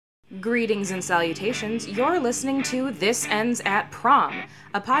Greetings and salutations. You're listening to This Ends at Prom,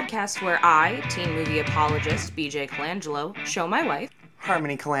 a podcast where I, teen movie apologist BJ Colangelo, show my wife,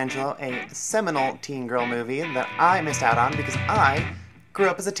 Harmony Colangelo, a seminal teen girl movie that I missed out on because I grew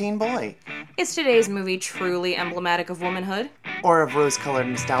up as a teen boy. Is today's movie truly emblematic of womanhood? Or of rose-colored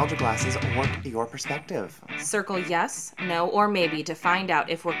nostalgia glasses warp your perspective. Circle yes, no, or maybe to find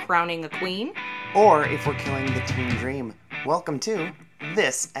out if we're crowning a queen. Or if we're killing the teen dream. Welcome to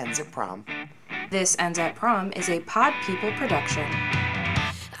This Ends at Prom. This Ends at Prom is a Pod People production.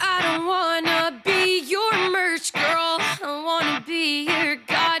 I don't wanna be your merch girl. I wanna be your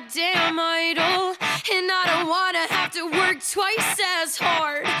goddamn idol. And I don't wanna have to work twice as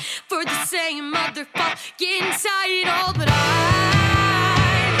hard for the same motherfucking title. But I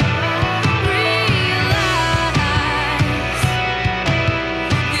realize that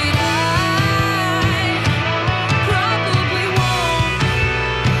I probably won't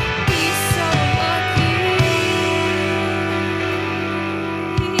be so lucky.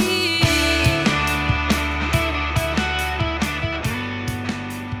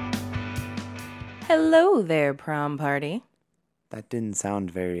 Hello there, prom party. That didn't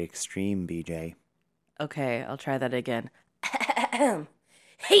sound very extreme, BJ. Okay, I'll try that again.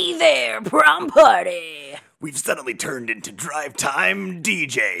 Hey there, prom party! We've suddenly turned into drive time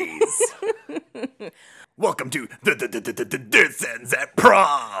DJs. Welcome to the This Ends at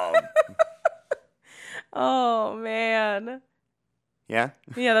Prom. Oh, man. Yeah?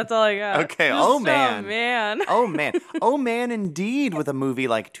 Yeah, that's all I got. Okay, Just, oh, man. Oh, man. Oh, man. Oh, man, indeed, with a movie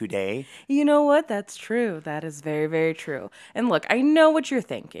like Today. You know what? That's true. That is very, very true. And look, I know what you're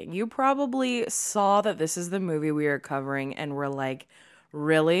thinking. You probably saw that this is the movie we are covering and were like,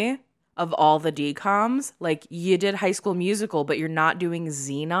 really? Of all the DCOMs? Like, you did High School Musical, but you're not doing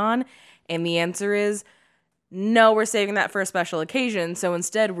Xenon? And the answer is, no, we're saving that for a special occasion. So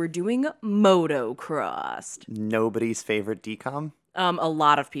instead, we're doing Motocrossed. Nobody's favorite DCOM? A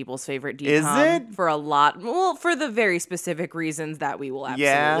lot of people's favorite DCOM. Is it? For the very specific reasons that we will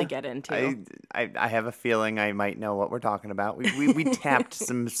absolutely get into. I have a feeling I might know what we're talking about. We tapped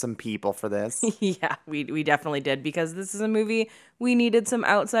some people for this. Yeah, we definitely did, because this is a movie we needed some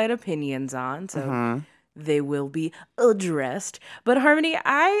outside opinions on, so they will be addressed. But Harmony,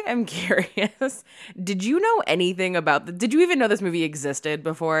 I am curious, did you know anything about did you even know this movie existed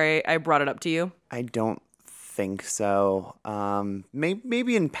before I brought it up to you? I don't think so.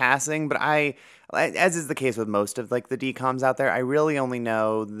 Maybe in passing, but as is the case with most of like the DCOMs out there, I really only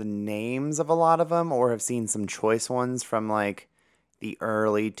know the names of a lot of them, or have seen some choice ones from like the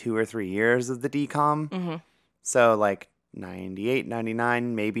early 2 or 3 years of the DCOM. Mm-hmm. So like 98,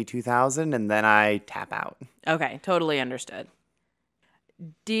 99, maybe 2000, and then I tap out. Okay, totally understood.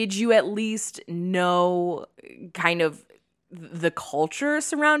 Did you at least know kind of the culture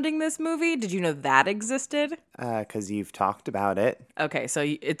surrounding this movie? Did you know that existed? 'Cause you've talked about it. Okay, so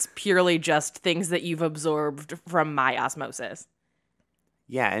it's purely just things that you've absorbed from my osmosis.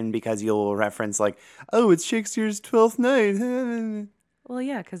 Yeah, and because you'll reference like, oh, it's Shakespeare's Twelfth Night. Well,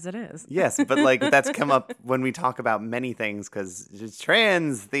 yeah, because it is. Yes, but like that's come up when we talk about many things, because it's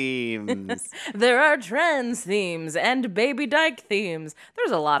trans themes. There are trans themes and Baby Dyke themes.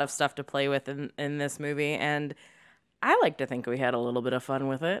 There's a lot of stuff to play with in this movie, and I like to think we had a little bit of fun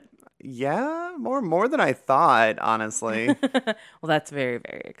with it. Yeah, more than I thought, honestly. Well, that's very,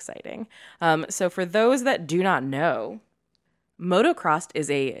 very exciting. So for those that do not know, Motocrossed is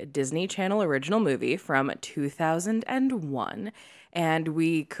a Disney Channel original movie from 2001, and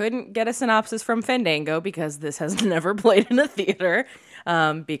we couldn't get a synopsis from Fandango because this has never played in a theater,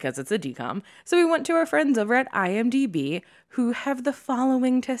 because it's a DCOM. So we went to our friends over at IMDb, who have the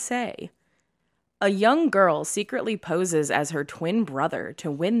following to say. A young girl secretly poses as her twin brother to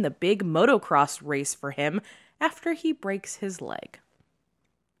win the big motocross race for him after he breaks his leg.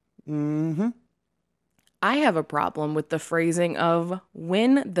 Mm-hmm. I have a problem with the phrasing of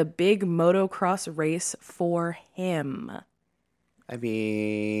win the big motocross race for him. I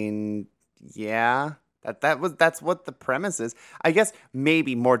mean, yeah, that's what the premise is. I guess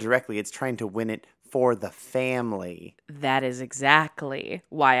maybe more directly, it's trying to win it for the family. That is exactly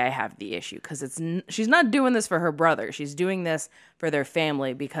why I have the issue, because she's not doing this for her brother. She's doing this for their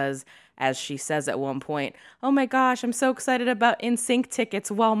family because, as she says at one point, oh my gosh, I'm so excited about NSYNC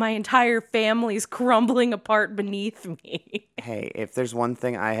tickets while my entire family's crumbling apart beneath me. Hey, if there's one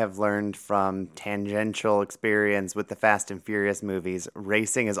thing I have learned from tangential experience with the Fast and Furious movies,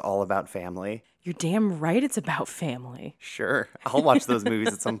 racing is all about family. You're damn right it's about family. Sure, I'll watch those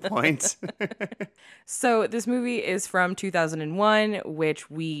movies at some point. So this movie is from 2001, which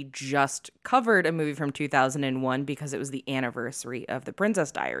we just covered a movie from 2001 because it was the anniversary anniversary of The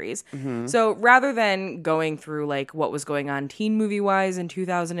Princess Diaries. So rather than going through like what was going on teen movie wise in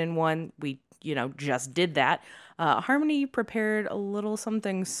 2001, we, just did that. Harmony prepared a little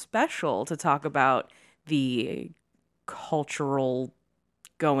something special to talk about the cultural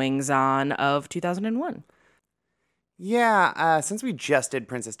goings on of 2001. Yeah, since we just did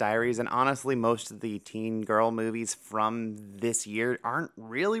Princess Diaries, and honestly, most of the teen girl movies from this year aren't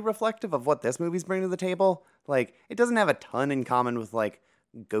really reflective of what this movie's bringing to the table. Like, it doesn't have a ton in common with, like,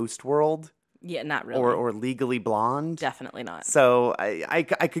 Ghost World Yeah, not really. or Legally Blonde. Definitely not. So I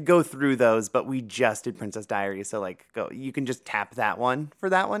could go through those, but we just did Princess Diaries, so like you can just tap that one for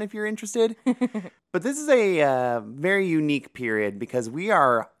that one if you're interested. But this is a very unique period because we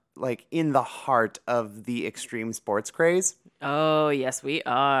are like in the heart of the extreme sports craze. Oh, yes, we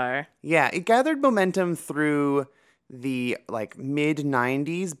are. Yeah, it gathered momentum through the like mid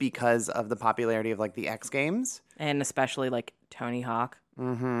 90s because of the popularity of like the X Games. And especially like Tony Hawk.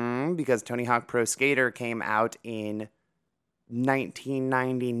 Because Tony Hawk Pro Skater came out in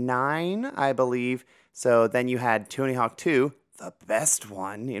 1999, I believe. So then you had Tony Hawk 2, the best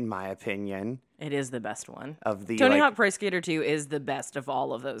one, in my opinion. It is the best one. Of the Tony like, Hawk Pro Skater 2 is the best of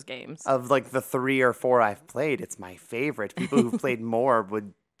all of those games. Of like the 3 or 4 I've played, it's my favorite. People who've played more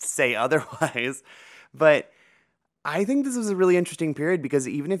would say otherwise. But I think this was a really interesting period because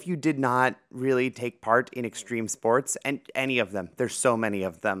even if you did not really take part in extreme sports, and any of them, there's so many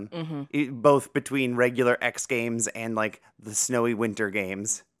of them, both between regular X Games and like the snowy winter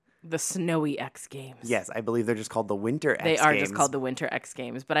games. The snowy X Games. Yes, I believe they're just called the winter X They Games. are just called the Winter X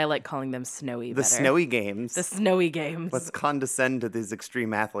Games, but I like calling them snowy the better. snowy games. The snowy games. Let's condescend to these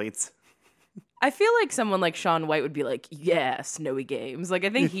extreme athletes. I feel like someone like Shaun White would be like, yeah, snowy games. Like, I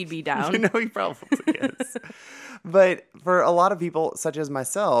think he'd be down. He probably is. But for a lot of people, such as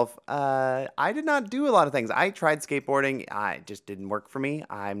myself, I did not do a lot of things. I tried skateboarding. It just didn't work for me.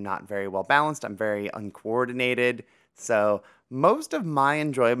 I'm not very well balanced. I'm very uncoordinated. So most of my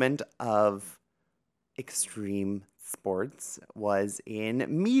enjoyment of extreme sports was in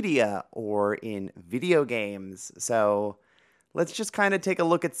media or in video games. So let's just kind of take a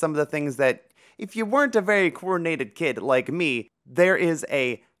look at some of the things that, if you weren't a very coordinated kid like me, there is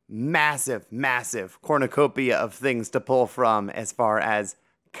a massive cornucopia of things to pull from as far as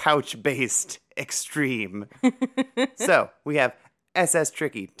couch-based extreme. So we have SS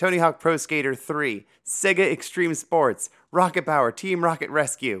Tricky, Tony Hawk Pro Skater 3, Sega Extreme Sports, Rocket Power, Team Rocket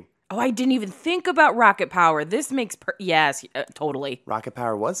Rescue. Oh, I didn't even think about Rocket Power. This makes yes, totally. Rocket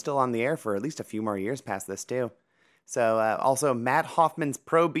Power was still on the air for at least a few more years past this too. So also Matt Hoffman's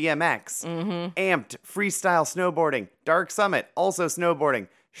Pro BMX, Amped Freestyle Snowboarding, Dark Summit, also snowboarding,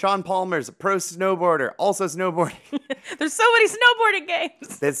 Sean Palmer's Pro Snowboarder, also snowboarding. There's so many snowboarding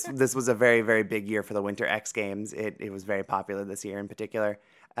games. This was a very, very big year for the Winter X Games. It was very popular this year in particular.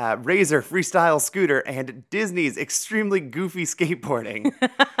 Razor Freestyle Scooter and Disney's Extremely Goofy Skateboarding.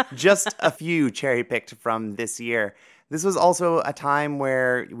 Just a few cherry-picked from this year. This was also a time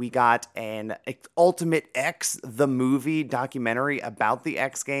where we got an Ultimate X, the movie documentary about the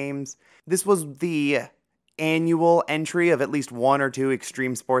X Games. This was the annual entry of at least one or two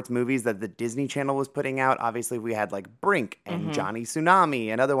extreme sports movies that the Disney Channel was putting out. Obviously, we had like Brink and Johnny Tsunami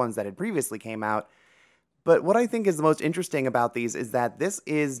and other ones that had previously came out. But what I think is the most interesting about these is that this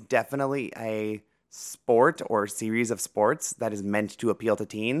is definitely a sport or series of sports that is meant to appeal to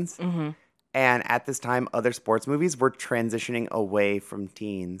teens. And at this time, other sports movies were transitioning away from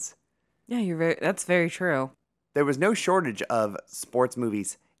teens. Yeah, that's very true. There was no shortage of sports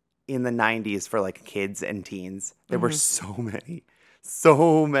movies in the 90s for like kids and teens. There were so many.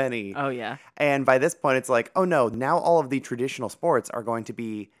 Oh, yeah. And by this point, it's like, oh no, now all of the traditional sports are going to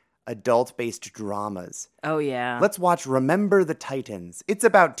be adult-based dramas. Oh, yeah. Let's watch Remember the Titans. It's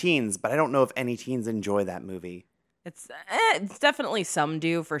about teens, but I don't know if any teens enjoy that movie. It's definitely some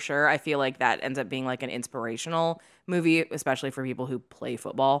do, for sure. I feel like that ends up being like an inspirational movie, especially for people who play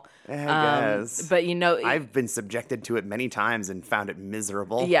football. I guess. But I've been subjected to it many times and found it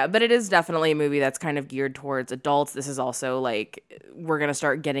miserable. Yeah, but it is definitely a movie that's kind of geared towards adults. This is also like, we're going to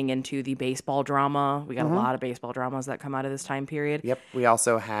start getting into the baseball drama. We got a lot of baseball dramas that come out of this time period. Yep. We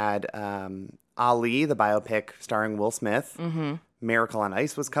also had Ali, the biopic starring Will Smith. Miracle on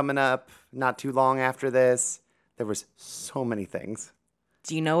Ice was coming up not too long after this. There was so many things.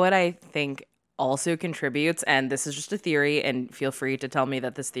 Do you know what I think also contributes? And this is just a theory, and feel free to tell me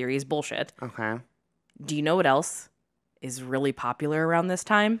that this theory is bullshit. Okay. Do you know what else is really popular around this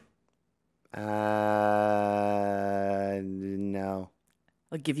time? No.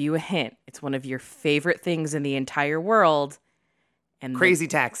 I'll give you a hint. It's one of your favorite things in the entire world. And Crazy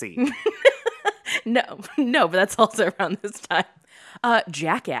Taxi. No, but that's also around this time.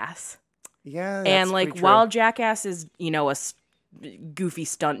 Jackass. Yeah, And that's like pretty true. while Jackass is, goofy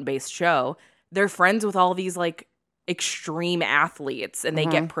stunt-based show, they're friends with all these like extreme athletes, and they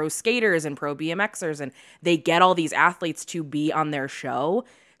get pro skaters and pro BMXers, and they get all these athletes to be on their show.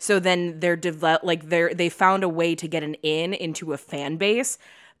 So then they found a way to get an in into a fan base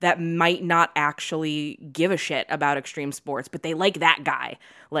that might not actually give a shit about extreme sports, but they like that guy.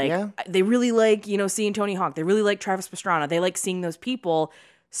 Like Yeah. they really like, seeing Tony Hawk. They really like Travis Pastrana. They like seeing those people.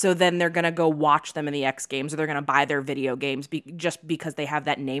 So then they're going to go watch them in the X Games, or they're going to buy their video games just because they have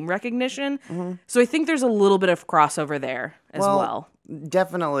that name recognition. So I think there's a little bit of crossover there as well.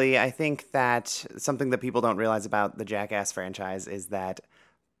 Definitely. I think that something that people don't realize about the Jackass franchise is that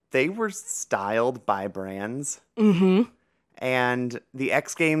they were styled by brands. Mm-hmm. And the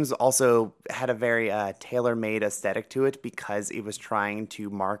X Games also had a very tailor-made aesthetic to it because it was trying to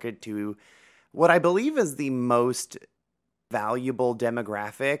market to what I believe is the most valuable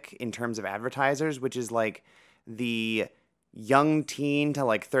demographic in terms of advertisers, which is like the young teen to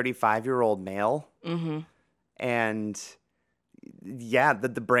like 35-year-old male. Mm-hmm. And yeah,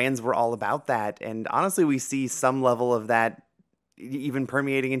 the brands were all about that. And honestly, we see some level of that even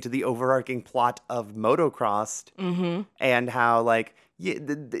permeating into the overarching plot of Motocross, and how like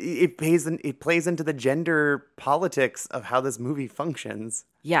it plays into the gender politics of how this movie functions.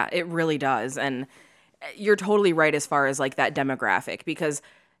 Yeah, it really does. And you're totally right as far as like that demographic, because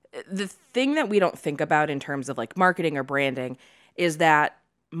the thing that we don't think about in terms of like marketing or branding is that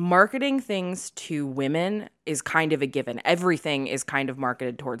marketing things to women is kind of a given. Everything is kind of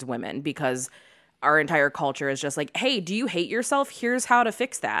marketed towards women because our entire culture is just like, hey, do you hate yourself? Here's how to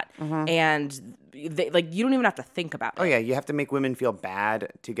fix that. And you don't even have to think about it. Oh yeah, you have to make women feel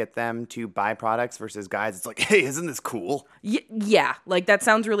bad to get them to buy products versus guys. It's like, hey, isn't this cool? Yeah, like that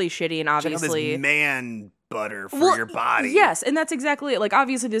sounds really shitty, and Check out obviously this man butter for your body. Yes, and that's exactly it. Like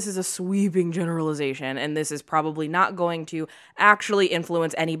obviously this is a sweeping generalization, and this is probably not going to actually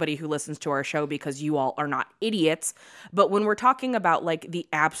influence anybody who listens to our show because you all are not idiots. But when we're talking about like the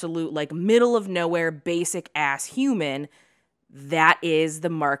absolute like middle of nowhere basic ass human, that is the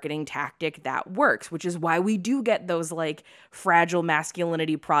marketing tactic that works, which is why we do get those like fragile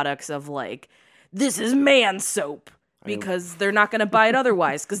masculinity products of like, this is man soap. Because they're not going to buy it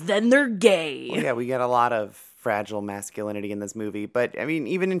otherwise, because then they're gay. Well, yeah, we get a lot of fragile masculinity in this movie. But, I mean,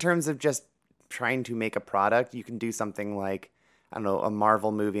 even in terms of just trying to make a product, you can do something like, I don't know, a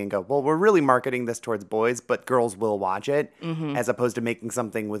Marvel movie and go, well, we're really marketing this towards boys, but girls will watch it, as opposed to making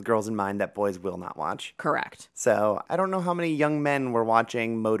something with girls in mind that boys will not watch. Correct. So I don't know how many young men were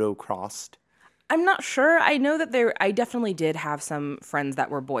watching Motocross. I'm not sure. I know that I definitely did have some friends that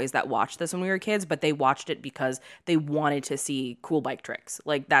were boys that watched this when we were kids, but they watched it because they wanted to see cool bike tricks.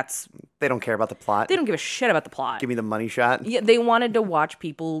 Like They don't care about the plot. they don't give a shit about the plot. Give me the money shot. Yeah, they wanted to watch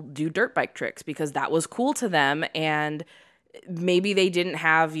people do dirt bike tricks because that was cool to them, and maybe they didn't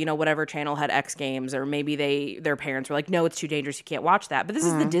have, whatever channel had X Games, or maybe their parents were like, no, it's too dangerous, you can't watch that. But this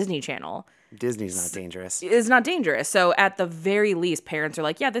is the Disney Channel. Disney's not dangerous. It's not dangerous. So at the very least, parents are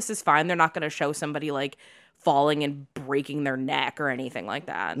like, yeah, this is fine. They're not going to show somebody like falling and breaking their neck or anything like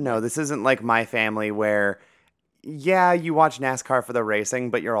that. No, this isn't like My Family where, yeah, you watch NASCAR for the racing,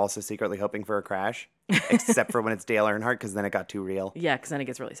 but you're also secretly hoping for a crash. Except for when it's Dale Earnhardt, because then it got too real. Yeah, because then it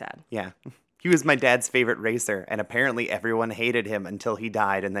gets really sad. Yeah. He was my dad's favorite racer, and apparently everyone hated him until he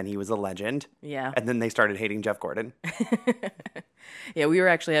died, and then he was a legend. Yeah. And then they started hating Jeff Gordon. Yeah, we were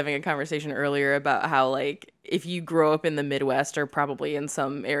actually having a conversation earlier about how, like, if you grow up in the Midwest or probably in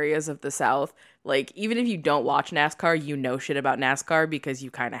some areas of the South, like, even if you don't watch NASCAR, you know shit about NASCAR because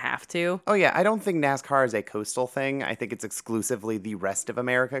you kind of have to. Oh, yeah, I don't think NASCAR is a coastal thing. I think it's exclusively the rest of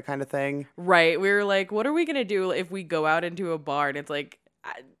America kind of thing. Right. We were like, what are we going to do if we go out into a bar and it's like,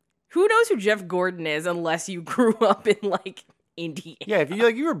 who knows who Jeff Gordon is unless you grew up in, like, Indiana? Yeah, if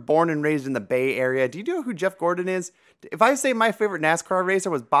you were born and raised in the Bay Area, do you know who Jeff Gordon is? If I say my favorite NASCAR racer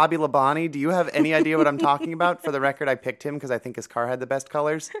was Bobby Labonte, do you have any idea what I'm talking about? For the record, I picked him because I think his car had the best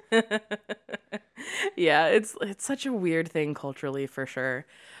colors. Yeah, it's such a weird thing culturally for sure.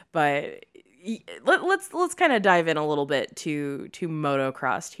 But let's kind of dive in a little bit to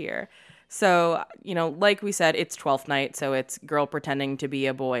Motocross here. So, like we said, it's 12th night, so it's girl pretending to be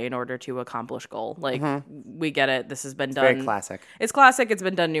a boy in order to accomplish goal. Like, we get it. This has been done. Very classic. It's classic. It's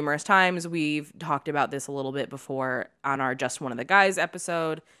been done numerous times. We've talked about this a little bit before on our Just One of the Guys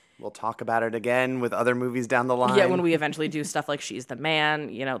episode. We'll talk about it again with other movies down the line. Yeah, when we eventually do stuff like She's the Man,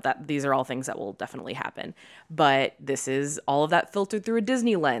 that these are all things that will definitely happen. But this is all of that filtered through a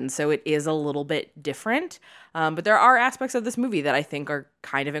Disney lens, so it is a little bit different. But there are aspects of this movie that I think are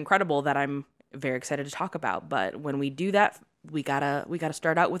kind of incredible that I'm very excited to talk about. But when we do that we gotta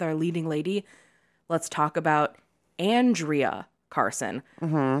start out with our leading lady. Let's talk about Andrea Carson.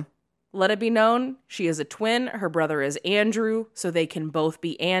 Mm-hmm. Let it be known, she is a twin. Her brother is Andrew, so they can both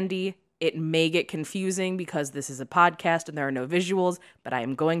be Andy. It may get confusing because this is a podcast and there are no visuals, but I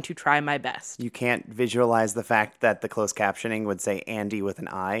am going to try my best. You can't visualize the fact that the closed captioning would say Andy with an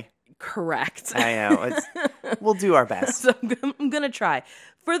I. Correct. I know. We'll do our best. So I'm going to try.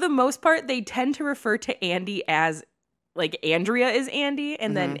 For the most part, they tend to refer to Andy as, like, Andrea is Andy,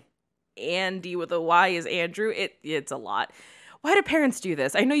 and then Andy with a Y is Andrew. It's a lot. Why do parents do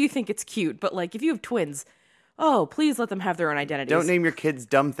this? I know you think it's cute, but, like, if you have twins, oh, please let them have their own identities. Don't name your kids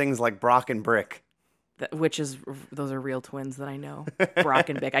dumb things like Brock and Brick. Those are real twins that I know. Brock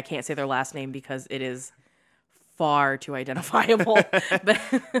and Bick. I can't say their last name because it is far too identifiable. But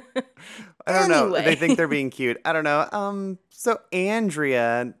I don't know. anyway. They think they're being cute. I don't know. So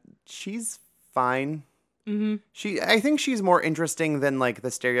Andrea, she's fine. Mm-hmm. I think she's more interesting than like the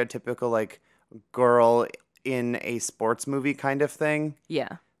stereotypical like girl in a sports movie kind of thing.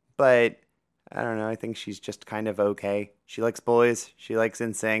 Yeah. But I don't know. I think she's just kind of okay. She likes boys. She likes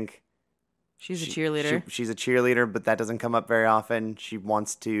NSYNC. She's a cheerleader. She's a cheerleader, but that doesn't come up very often. She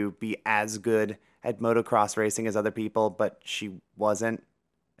wants to be as good at motocross racing as other people, but she wasn't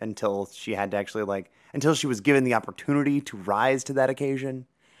until she had to actually until she was given the opportunity to rise to that occasion.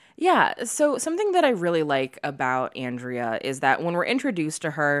 Yeah. So something that I really like about Andrea is that when we're introduced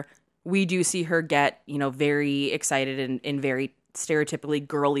to her, we do see her get, very excited in very stereotypically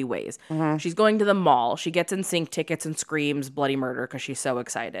girly ways. She's going to the mall. She gets NSYNC tickets and screams bloody murder because she's so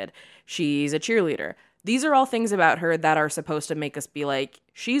excited. She's a cheerleader. These are all things about her that are supposed to make us be like,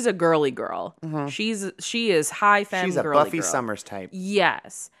 she's a girly girl. She is high femme. She's a girly Buffy girl. Summers type.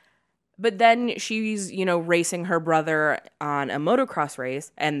 Yes. But then she's, racing her brother on a motocross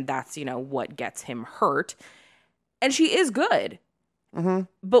race, and that's, what gets him hurt. And she is good.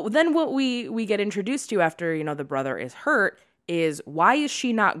 But then what we get introduced to after, the brother is hurt is, why is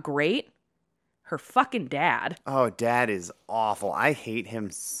she not great? Her fucking dad. Oh, Dad is awful. I hate him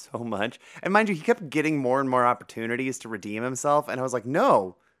so much. And mind you, he kept getting more and more opportunities to redeem himself. And I was like,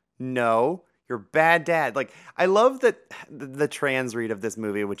 no, you're bad dad. Like, I love that the trans read of this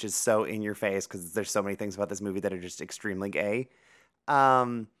movie, which is so in your face because there's so many things about this movie that are just extremely gay.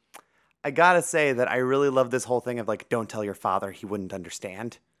 I gotta say that I really love this whole thing of like, don't tell your father, he wouldn't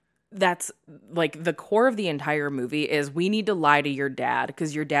understand. That's like the core of the entire movie is we need to lie to your dad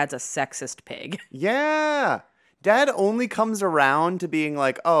because your dad's a sexist pig. Yeah. Dad only comes around to being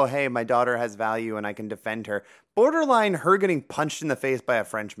like, oh, hey, my daughter has value and I can defend her. Borderline her getting punched in the face by a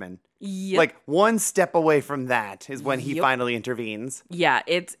Frenchman. Yep. Like one step away from that is when he finally intervenes. Yeah,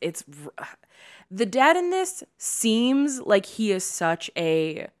 it's the dad in this seems like he is such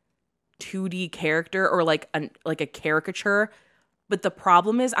a 2D character or like a caricature. But the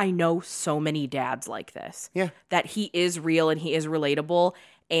problem is I know so many dads like this. Yeah. That he is real and he is relatable.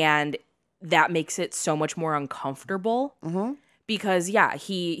 And that makes it so much more uncomfortable. Because, yeah,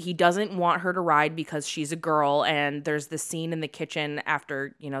 he doesn't want her to ride because she's a girl. And there's this scene in the kitchen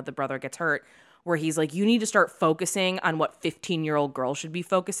after, the brother gets hurt where he's like, you need to start focusing on what 15-year-old girls should be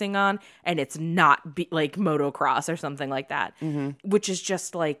focusing on. And it's not like motocross or something like that. Which is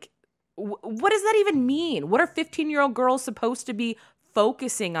just like, what does that even mean? What are 15-year-old girls supposed to be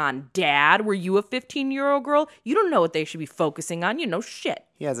focusing on? Dad, were you a 15-year-old girl? You don't know what they should be focusing on. You know shit.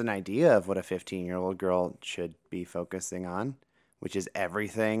 He has an idea of what a 15-year-old girl should be focusing on, which is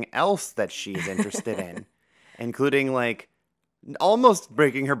everything else that she's interested in, including like almost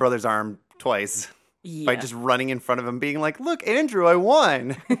breaking her brother's arm twice by just running in front of him, being like, look, Andrew, I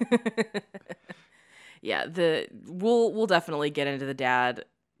won. Yeah, we'll definitely get into the dad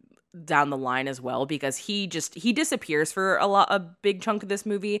down the line as well because he disappears for a big chunk of this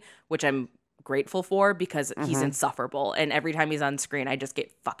movie, which I'm grateful for because he's insufferable, and every time he's on screen I just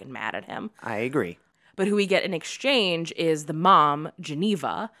get fucking mad at him. I agree. But who we get in exchange is the mom,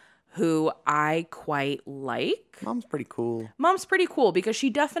 Geneva, who I quite like. Mom's pretty cool. Mom's pretty cool because she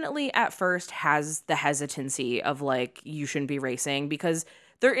definitely at first has the hesitancy of like, you shouldn't be racing because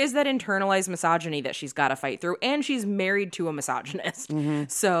there is that internalized misogyny that she's got to fight through, and she's married to a misogynist.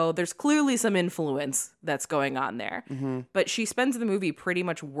 So there's clearly some influence that's going on there. But she spends the movie pretty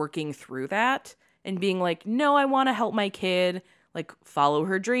much working through that and being like, no, I want to help my kid, like follow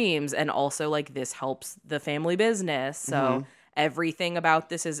her dreams. And also like this helps the family business. So everything about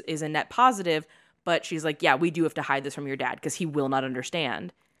this is a net positive. But she's like, yeah, we do have to hide this from your dad because he will not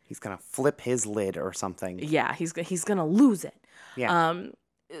understand. He's going to flip his lid or something. Yeah, he's going to lose it. Yeah.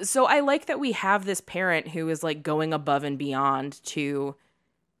 So I like that we have this parent who is like going above and beyond to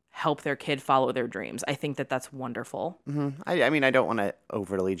help their kid follow their dreams. I think that that's wonderful. I mean, I don't want to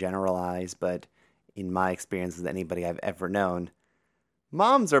overly generalize, but in my experience with anybody I've ever known,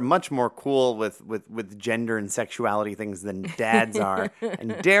 moms are much more cool with gender and sexuality things than dads are.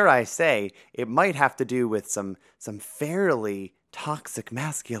 And dare I say, it might have to do with some fairly toxic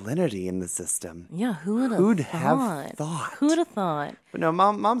masculinity in the system. Yeah, who'd have thought? Who'd have thought? But no,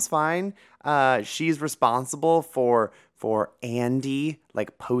 mom's fine. She's responsible for Andy,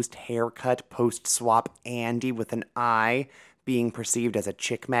 like post haircut, post swap Andy with an I being perceived as a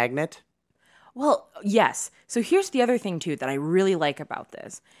chick magnet. Well, yes. So here's the other thing, too, that I really like about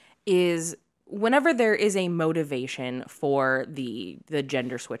this is whenever there is a motivation for the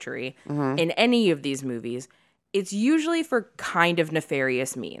gender switchery in any of these movies, it's usually for kind of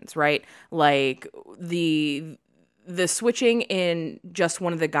nefarious means, right? Like the switching in just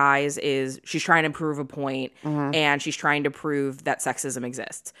one of the guys is she's trying to prove a point and she's trying to prove that sexism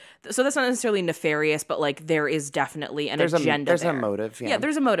exists. So that's not necessarily nefarious, but like there is definitely an agenda there's there. a motive, Yeah,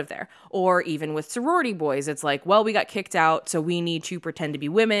 there's a motive there. Or even with sorority boys, it's like, well, we got kicked out, so we need to pretend to be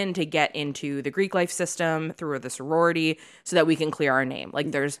women to get into the Greek life system through the sorority so that we can clear our name.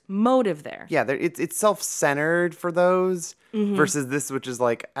 Like there's motive there. Yeah, it's self-centered for those versus this, which is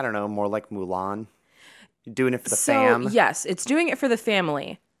like, I don't know, more like Mulan. Doing it for the fam. Yes, it's doing it for the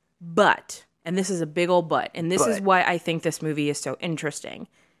family, but, and this is a big old but, and this is why I think this movie is so interesting,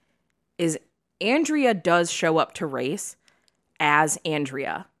 is Andrea does show up to race as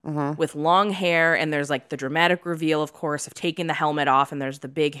Andrea with long hair, and there's like the dramatic reveal, of course, of taking the helmet off, and there's the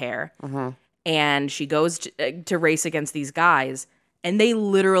big hair. And she goes to race against these guys, and they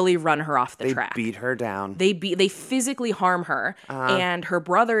literally run her off the track. They beat her down. They physically harm her. And her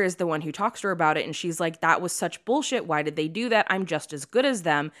brother is the one who talks to her about it. And she's like, that was such bullshit. Why did they do that? I'm just as good as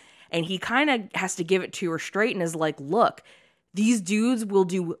them. And he kind of has to give it to her straight and is like, look, these dudes will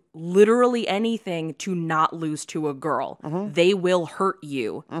do literally anything to not lose to a girl. They will hurt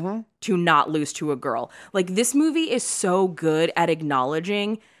you to not lose to a girl. Like, this movie is so good at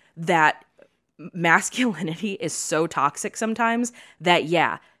acknowledging that masculinity is so toxic sometimes that,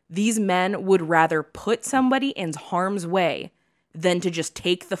 yeah, these men would rather put somebody in harm's way than to just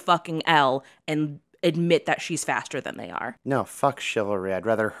take the fucking L and admit that she's faster than they are. No, fuck chivalry. I'd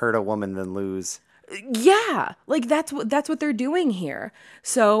rather hurt a woman than lose. Yeah, like that's what they're doing here.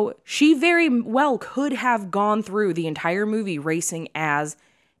 So she very well could have gone through the entire movie racing as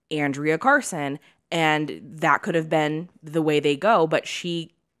Andrea Carson, and that could have been the way they go, but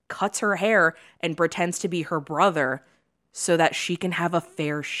she cuts her hair and pretends to be her brother so that she can have a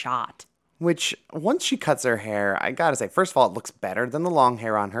fair shot. Which, once she cuts her hair, I gotta say, first of all, it looks better than the long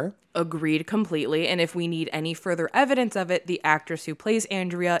hair on her. Agreed completely. And if we need any further evidence of it, the actress who plays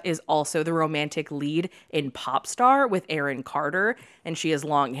Andrea is also the romantic lead in Pop Star with Aaron Carter. And she has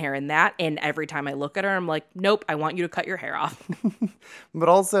long hair in that. And every time I look at her, I'm like, nope, I want you to cut your hair off. But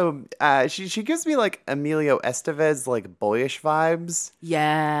also, she gives me like Emilio Estevez, like boyish vibes.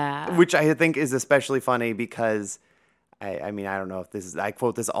 Yeah. Which I think is especially funny because I mean, I don't know if this is, I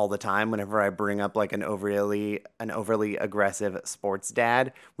quote this all the time whenever I bring up like an overly aggressive sports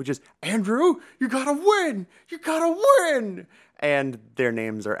dad, which is, Andrew, you gotta win. You gotta win. And their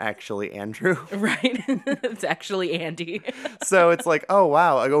names are actually Andrew. Right. It's actually Andy. So it's like, oh,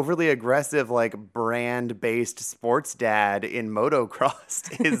 wow, like overly aggressive, like brand-based sports dad in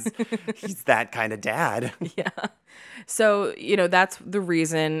motocross he's that kind of dad. Yeah. So, that's the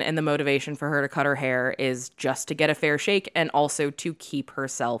reason and the motivation for her to cut her hair is just to get a fair shake and also to keep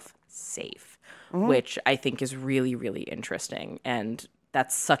herself safe, which I think is really, really interesting. And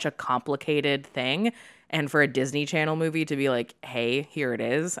that's such a complicated thing. And for a Disney Channel movie to be like, hey, here it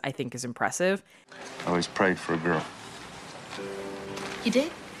is, I think is impressive. I always prayed for a girl. You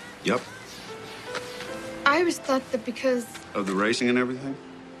did? Yep. I always thought that because, Of the racing and everything?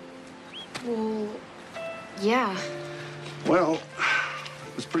 well, yeah. Well,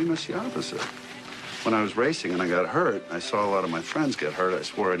 it was pretty much the opposite. When I was racing and I got hurt, I saw a lot of my friends get hurt. I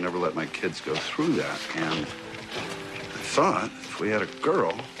swore I'd never let my kids go through that. And I thought if we had a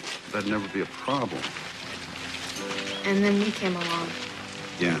girl, that'd never be a problem. And then we came along.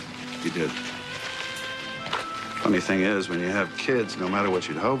 Yeah, you did. Funny thing is, when you have kids, no matter what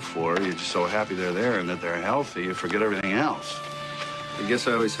you'd hope for, you're just so happy they're there and that they're healthy, you forget everything else. I guess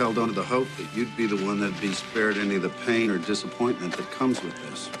I always held on to the hope that you'd be the one that'd be spared any of the pain or disappointment that comes with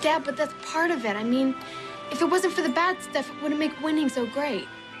this. Dad, but that's part of it. I mean, if it wasn't for the bad stuff, it wouldn't make winning so great.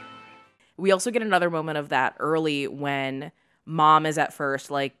 We also get another moment of that early when Mom is at first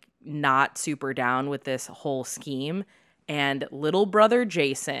like not super down with this whole scheme, and little brother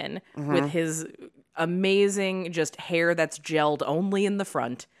Jason with his amazing just hair that's gelled only in the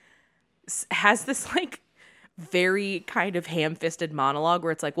front has this like very kind of ham-fisted monologue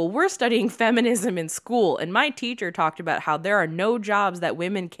where it's like, well, we're studying feminism in school, and my teacher talked about how there are no jobs that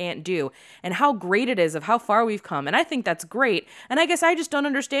women can't do and how great it is of how far we've come, and I think that's great, and I guess I just don't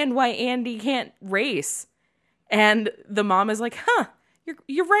understand why Andy can't race. And the mom is like,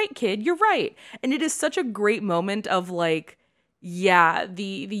 you're right, kid, you're right. And it is such a great moment of like, yeah,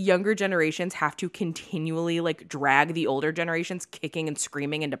 the younger generations have to continually like drag the older generations kicking and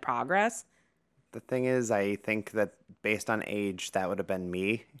screaming into progress. The thing is, I think that based on age, that would have been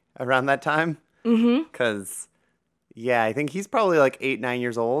me around that time. Because, yeah, I think he's probably like 8, 9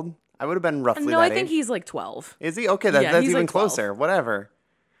 years old. I would have been roughly No, that I think age. he's like 12. Is he? Okay, Yeah, that's he's even like 12. closer. Whatever.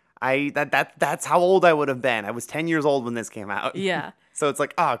 That's how old I would have been. I was 10 years old when this came out. Yeah. So it's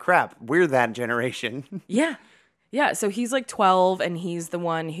like, oh, crap, we're that generation. Yeah. Yeah, so he's like 12, and he's the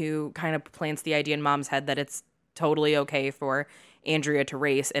one who kind of plants the idea in mom's head that it's totally okay for Andrea to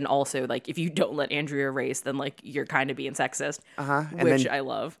race, and also like if you don't let Andrea race, then like you're kind of being sexist, And which then- I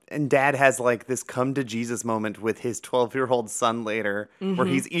love. And dad has like this come to Jesus moment with his 12-year-old son later, where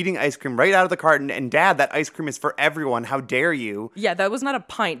he's eating ice cream right out of the carton. And dad, that ice cream is for everyone. How dare you? Yeah, that was not a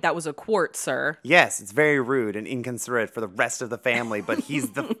pint, that was a quart, sir. Yes, it's very rude and inconsiderate for the rest of the family, but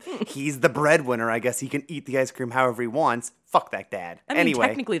he's the breadwinner. I guess he can eat the ice cream however he wants. Fuck that dad. I mean, Anyway,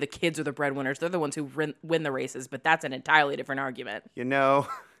 technically the kids are the breadwinners. They're the ones who win the races, but that's an entirely different argument. you know,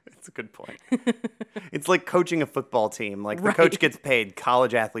 it's a good point. It's like coaching a football team. Like the Right. coach gets paid,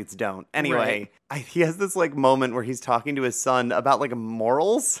 college athletes don't. Anyway, he has this like moment where he's talking to his son about like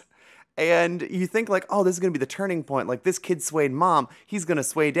morals. And you think like, oh, this is going to be the turning point. Like this kid swayed mom, he's going to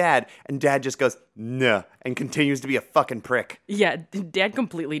sway dad. And dad just goes, nah, and continues to be a fucking prick. Yeah, dad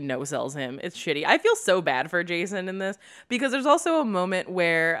completely no-sells him. It's shitty. I feel so bad for Jason in this because there's also a moment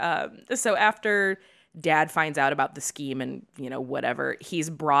where, so after dad finds out about the scheme and, you know, whatever, he's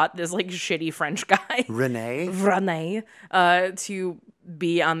brought this like shitty French guy, Renee? to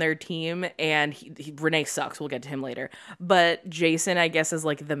be on their team, and Renee sucks. We'll get to him later. But Jason, I guess, is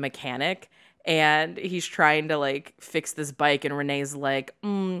like the mechanic, and he's trying to like fix this bike, and Renee's like,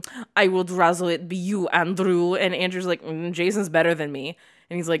 I would rather it be you, Andrew. And Andrew's like, Jason's better than me.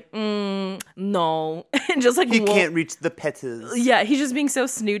 And he's like, no. And just like, He won't- can't reach the petals. Yeah, he's just being so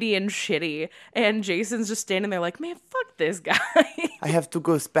snooty and shitty. And Jason's just standing there like, man, fuck this guy. I have to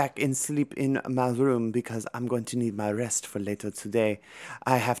go back and sleep in my room because I'm going to need my rest for later today.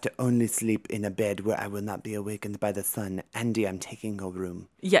 I have to only sleep in a bed where I will not be awakened by the sun. Andy, I'm taking your room.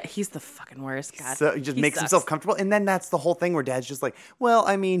 Yeah, he's the fucking worst. God. So he just makes sucks. himself comfortable. And then that's the whole thing where dad's just like, well,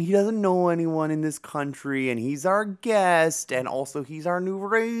 I mean, he doesn't know anyone in this country and he's our guest and also he's our new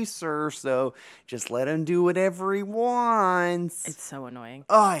racer. So just let him do whatever he wants. It's so annoying.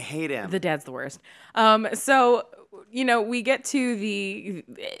 Oh, I hate him. The dad's the worst. So, you know, we get to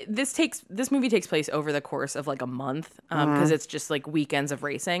this movie takes place over the course of like a month because it's just like weekends of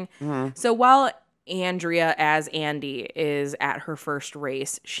racing. So while Andrea as Andy is at her first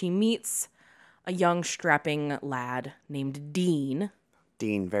race, she meets a young strapping lad named Dean.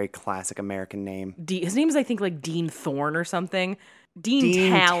 Dean, very classic American name. His name's I think like Dean Thorne or something. Dean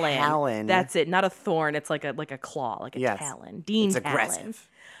Talon. That's it. Not a thorn. It's like a claw, like a Yes. talon. Dean It's Talon. aggressive.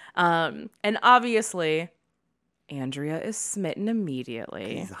 And obviously, Andrea is smitten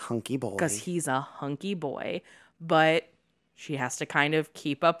immediately He's a hunky boy. because he's a hunky boy. But she has to kind of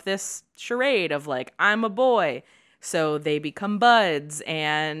keep up this charade of like, I'm a boy. So they become buds,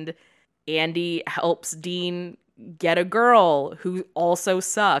 and Andy helps Dean get a girl who also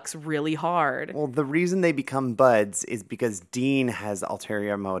sucks really hard. Well, the reason they become buds is because Dean has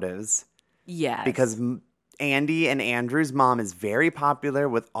ulterior motives. Yeah. Because Andy and Andrew's mom is very popular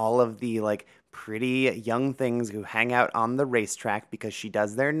with all of the like pretty young things who hang out on the racetrack because she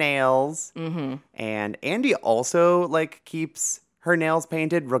does their nails. Mm-hmm. And Andy also like keeps her nails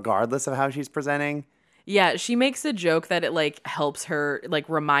painted regardless of how she's presenting. Yeah, she makes a joke that it like helps her like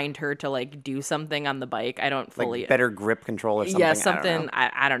remind her to like do something on the bike. I don't Like fully better grip control or something. Yeah, I don't something know.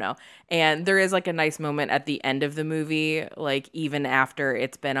 I don't know. And there is like a nice moment at the end of the movie, like even after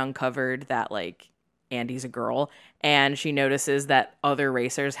it's been uncovered that like Andy's a girl, and she notices that other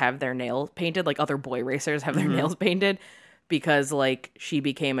racers have their nails painted, like other boy racers have their nails painted because like she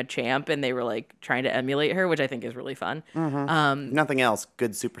became a champ and they were like trying to emulate her, which I think is really fun. Nothing else.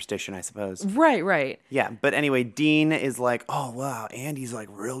 Good superstition, I suppose. Right. Yeah, but anyway, Dean is like, oh wow, Andy's like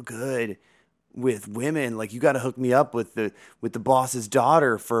real good with women. Like you got to hook me up with the boss's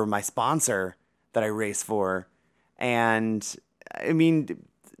daughter for my sponsor that I race for. And I mean,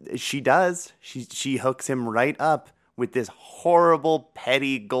 she does. She hooks him right up with this horrible,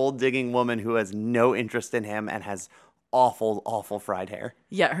 petty, gold digging woman who has no interest in him and has awful fried hair.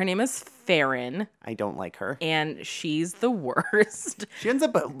 Yeah, her name is Farron, I don't like her. and she's the worst. She ends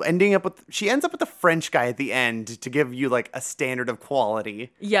up with a French guy at the end to give you like a standard of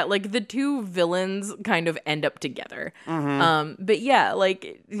quality. Yeah, like the two villains kind of end up together. But yeah,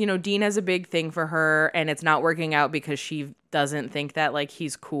 like, you know, Dean has a big thing for her, and it's not working out because she doesn't think that like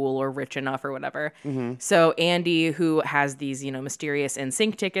he's cool or rich enough or whatever. So Andy, who has these, you know, mysterious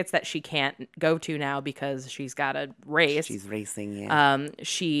NSYNC tickets that she can't go to now because she's got a race. She's racing, yeah.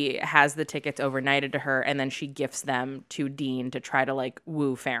 She has the tickets overnighted to her, and then she gifts them to Dean to try to like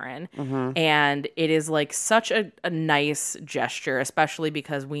woo Farron. And it is like such a nice gesture, especially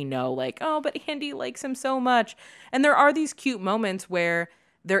because we know like, oh, but Andy likes him so much. And there are these cute moments where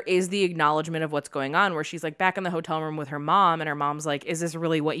there is the acknowledgement of what's going on, where she's like back in the hotel room with her mom, and her mom's like, is this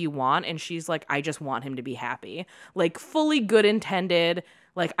really what you want? And she's like, I just want him to be happy. Like fully good intended.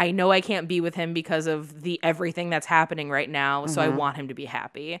 Like, I know I can't be with him because of the everything that's happening right now, so I want him to be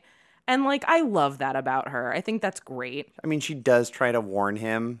happy. And like, I love that about her. I think that's great. I mean, she does try to warn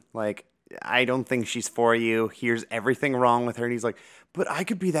him, like, I don't think she's for you. Here's everything wrong with her. And he's like, but I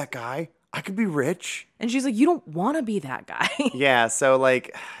could be that guy. I could be rich. And she's like, you don't want to be that guy. Yeah, so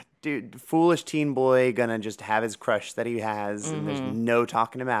like, dude, foolish teen boy gonna just have his crush that he has, and there's no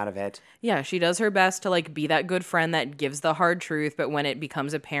talking him out of it. Yeah, she does her best to like be that good friend that gives the hard truth, but when it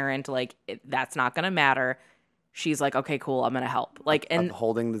becomes apparent, like that's not gonna matter. She's like, okay, cool, I'm gonna help. Like, and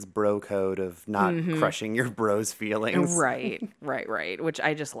Upholding this bro code of not crushing your bro's feelings. right, which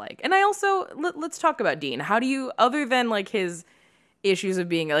I just like. And I also let's talk about Dean. How do you, other than like his issues of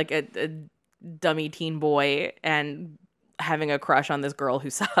being like a dummy teen boy and having a crush on this girl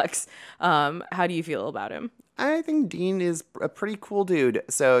who sucks, how do you feel about him? I think Dean is a pretty cool dude.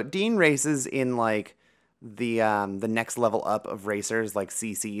 So Dean races in like the next level up of racers, like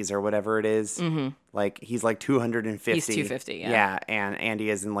CCs or whatever it is. Like he's like 250. He's 250, yeah. Yeah, and Andy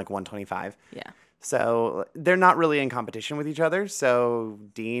is in like 125. Yeah. So they're not really in competition with each other. So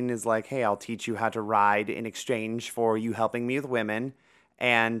Dean is like, hey, I'll teach you how to ride in exchange for you helping me with women.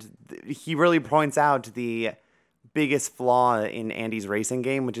 And he really points out the biggest flaw in Andy's racing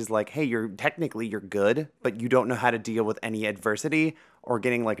game, which is like, hey, you're good, but you don't know how to deal with any adversity or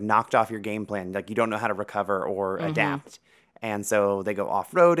getting like knocked off your game plan. Like you don't know how to recover or adapt. And so they go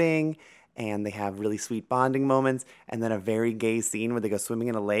off-roading and they have really sweet bonding moments, and then a very gay scene where they go swimming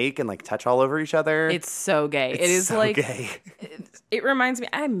in a lake and like touch all over each other. It's so gay. It's it is so like gay. It reminds me,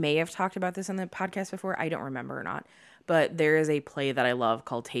 I may have talked about this on the podcast before, I don't remember or not, but there is a play that I love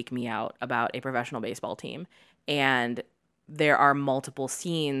called Take Me Out about a professional baseball team. And there are multiple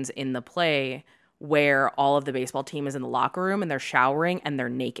scenes in the play where all of the baseball team is in the locker room and they're showering and they're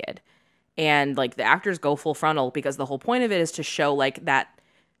naked. And like the actors go full frontal because the whole point of it is to show like that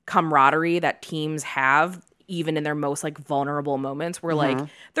camaraderie that teams have even in their most like vulnerable moments where like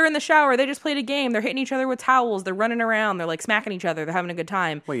they're in the shower, they just played a game, they're hitting each other with towels, they're running around, they're like smacking each other, they're having a good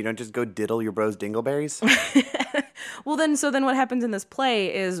time. Well, you don't just go diddle your bro's dingleberries? Well, then what happens in this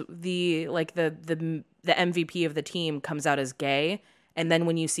play is the MVP of the team comes out as gay. And then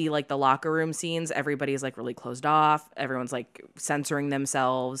when you see like the locker room scenes, everybody's like really closed off. Everyone's like censoring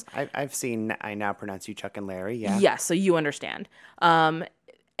themselves. I've seen I Now Pronounce You Chuck and Larry, yeah. Yeah, so you understand.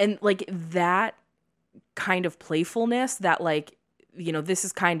 And like that kind of playfulness that like, you know, this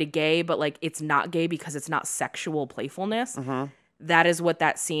is kind of gay, but like it's not gay because it's not sexual playfulness. That is what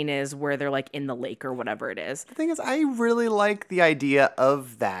that scene is where they're like in the lake or whatever it is. The thing is, I really like the idea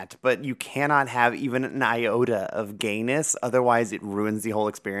of that, but you cannot have even an iota of gayness. Otherwise, it ruins the whole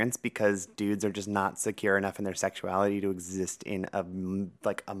experience because dudes are just not secure enough in their sexuality to exist in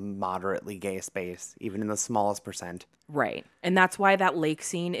a moderately gay space, even in the smallest percent. Right. And that's why that lake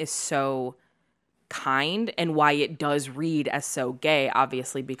scene is so kind and why it does read as so gay,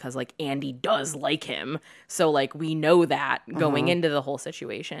 obviously, because like Andy does like him. So like we know that going into the whole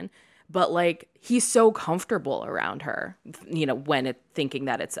situation. But like he's so comfortable around her, you know, when thinking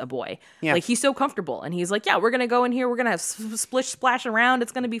that it's a boy. Yeah. Like he's so comfortable and he's like, yeah, we're going to go in here. We're going to have splish splash around.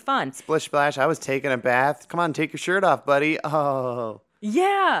 It's going to be fun. Splish splash. I was taking a bath. Come on, take your shirt off, buddy. Oh.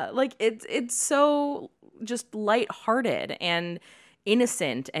 Yeah. Like it's so just lighthearted and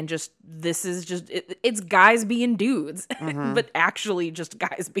innocent and just this is just it's guys being dudes but actually just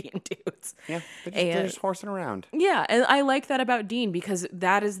guys being dudes. Yeah, they're just horsing around. Yeah, and I like that about Dean because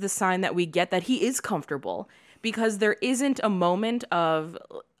that is the sign that we get that he is comfortable, because there isn't a moment of,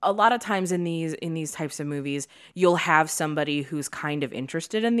 a lot of times in these types of movies you'll have somebody who's kind of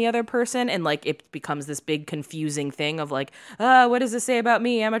interested in the other person and like it becomes this big confusing thing of like, what does this say about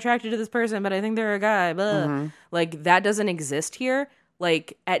me? I'm attracted to this person but I think they're a guy, blah. Like that doesn't exist here.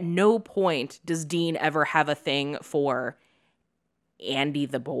 Like, at no point does Dean ever have a thing for Andy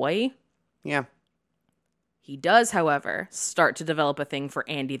the boy. Yeah. He does, however, start to develop a thing for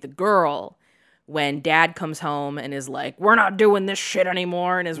Andy the girl when dad comes home and is like, we're not doing this shit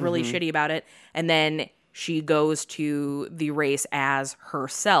anymore, and is really shitty about it. And then she goes to the race as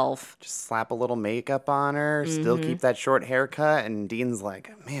herself. Just slap a little makeup on her, still keep that short haircut, and Dean's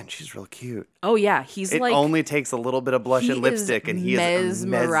like, man, she's real cute. Oh, yeah. He's It like... only takes a little bit of blush he and lipstick, and he is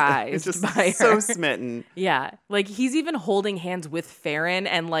mesmerized just by her. so smitten. Yeah. Like, he's even holding hands with Farron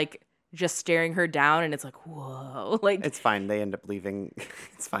and, like, just staring her down, and it's like, whoa. Like, It's fine. They end up leaving.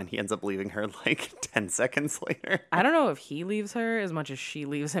 It's fine. He ends up leaving her like 10 seconds later. I don't know if he leaves her as much as she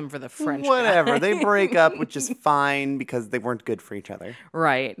leaves him for the French Whatever. guy. They break up, which is fine because they weren't good for each other.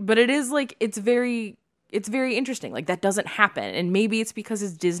 Right. But it is like, it's very interesting. Like, that doesn't happen. And maybe it's because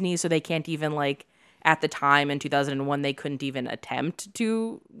it's Disney, so they can't even, like, at the time in 2001, they couldn't even attempt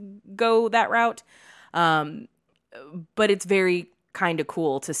to go that route. But it's very kind of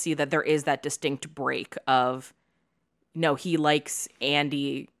cool to see that there is that distinct break of, no, he likes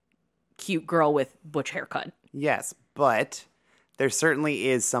Andy, cute girl with butch haircut. Yes, but there certainly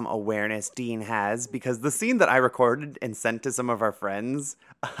is some awareness Dean has, because the scene that I recorded and sent to some of our friends,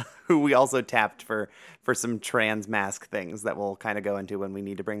 who we also tapped for some trans mask things that we'll kind of go into when we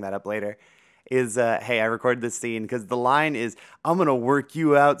need to bring that up later, is, hey, I recorded this scene because the line is, I'm going to work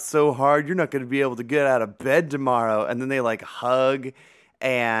you out so hard, you're not going to be able to get out of bed tomorrow. And then they like hug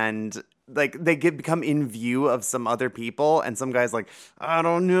and like they become in view of some other people. And some guy's like, I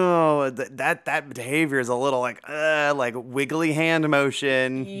don't know, that behavior is a little like wiggly hand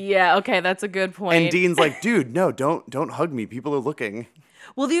motion. Yeah, okay, that's a good point. And Dean's like, dude, no, don't hug me. People are looking.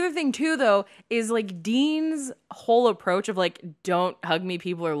 Well, the other thing too, though, is like Dean's whole approach of like, don't hug me,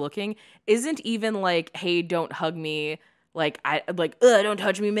 people are looking, isn't even like, hey, don't hug me, like, don't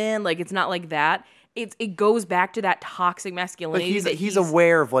touch me, man. Like, it's not like that. It goes back to that toxic But masculinity. he's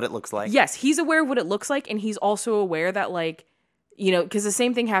aware of what it looks like. Yes, he's aware of what it looks like, and he's also aware that, like, you know, because the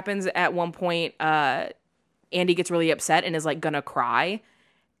same thing happens at one point. Andy gets really upset and is like gonna cry.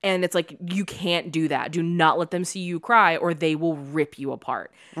 And it's like, you can't do that. Do not let them see you cry or they will rip you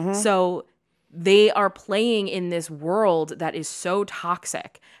apart. So they are playing in this world that is so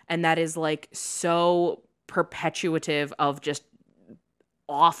toxic and that is like so perpetuative of just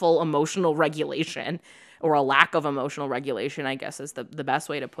awful emotional regulation, or a lack of emotional regulation, I guess is the best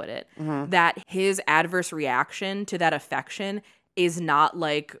way to put it, that his adverse reaction to that affection is not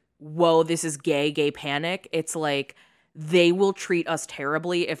like, whoa, this is gay panic. It's like, they will treat us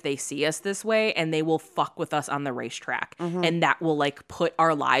terribly if they see us this way, and they will fuck with us on the racetrack. And that will like put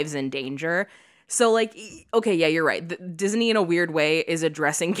our lives in danger. So like, okay, yeah, you're right. Disney in a weird way is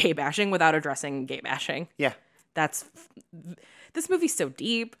addressing gay bashing without addressing gay bashing. Yeah. This movie's so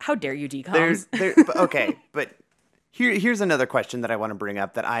deep. How dare you, DComs? Okay, but here's another question that I want to bring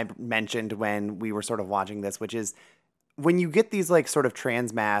up that I mentioned when we were sort of watching this, which is when you get these like sort of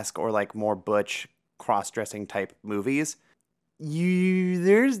trans mask or like more butch cross-dressing type movies,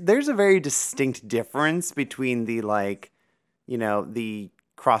 there's a very distinct difference between the like, you know, the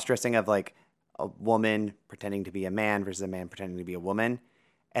cross-dressing of like a woman pretending to be a man versus a man pretending to be a woman,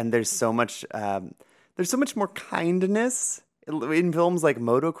 and there's so much more kindness in films like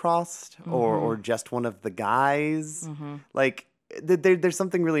Motocrossed or Just One of the Guys. Like there's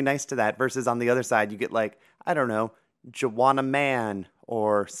something really nice to that, versus on the other side you get like, I don't know, Joanna Man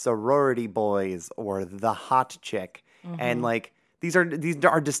or Sorority Boys or The Hot Chick. And like these are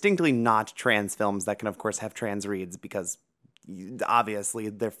distinctly not trans films that can of course have trans reads because obviously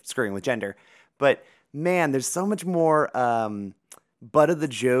they're screwing with gender. But man, there's so much more butt of the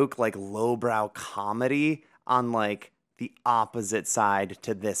joke, like lowbrow comedy on like the opposite side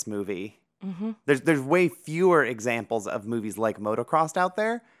to this movie. There's way fewer examples of movies like Motocrossed out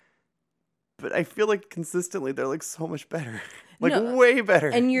there, but I feel like consistently they're like so much better. Like way better.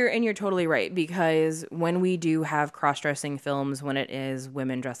 And you're totally right, because when we do have cross-dressing films, when it is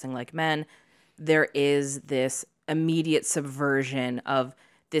women dressing like men, there is this immediate subversion of,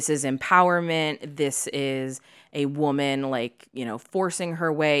 this is empowerment, this is a woman like, you know, forcing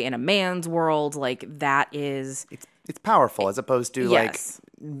her way in a man's world, like that is it's powerful as opposed to yes.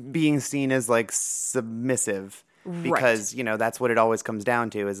 like being seen as like submissive. Because, you know, that's what it always comes down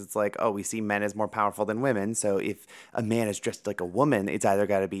to, is it's like, oh, we see men as more powerful than women. So if a man is dressed like a woman, it's either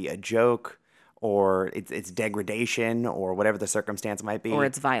got to be a joke or it's degradation or whatever the circumstance might be. Or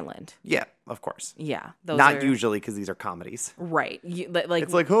it's violent. Yeah, of course. Yeah. Not usually, because these are comedies. Right.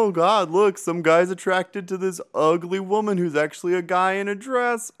 It's like, oh, God, look, some guy's attracted to this ugly woman who's actually a guy in a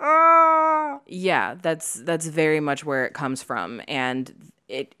dress. Ah! Yeah, that's very much where it comes from, and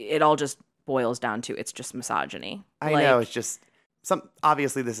it all just boils down to it's just misogyny. I know, it's just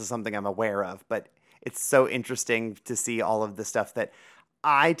obviously this is something I'm aware of, but it's so interesting to see all of the stuff that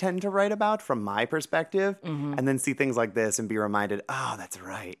I tend to write about from my perspective, and then see things like this and be reminded, oh, that's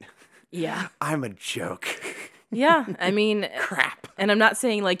right. Yeah. I'm a joke. Yeah, I mean, Crap. and I'm not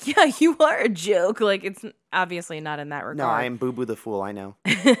saying like, yeah, you are a joke. Like, it's obviously not in that regard. No, I am Boo Boo the Fool, I know.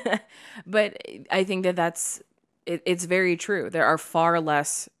 But I think it's very true. There are far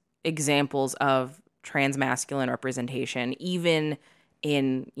less examples of transmasculine representation, even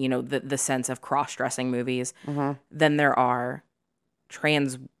in, the sense of cross-dressing movies, than there are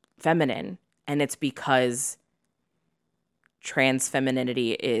trans feminine. And it's because trans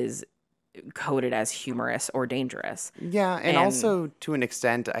femininity is coded as humorous or dangerous. Yeah, and also to an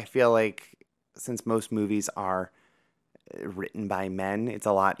extent, I feel like since most movies are written by men, it's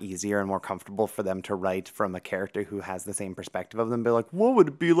a lot easier and more comfortable for them to write from a character who has the same perspective of them. Be like, what would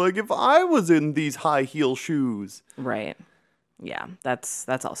it be like if I was in these high heel shoes? Right. Yeah, that's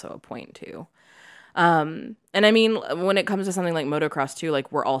also a point too. And I mean, when it comes to something like motocross too,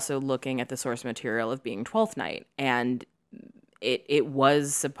 like we're also looking at the source material of being 12th Night, and it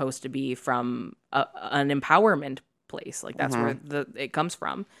was supposed to be from an empowerment place. Like that's where it comes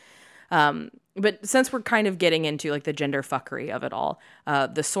from. But since we're kind of getting into like the gender fuckery of it all,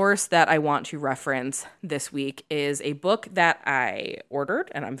 the source that I want to reference this week is a book that I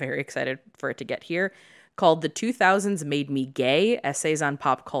ordered, and I'm very excited for it to get here, called The 2000s Made Me Gay, Essays on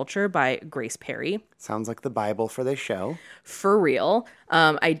Pop Culture by Grace Perry. Sounds like the Bible for this show. For real.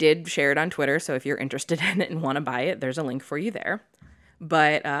 I did share it on Twitter, so if you're interested in it and want to buy it, there's a link for you there.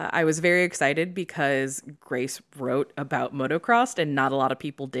 But I was very excited because Grace wrote about motocross and not a lot of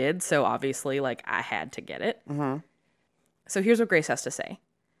people did. So obviously, like, I had to get it. So here's what Grace has to say.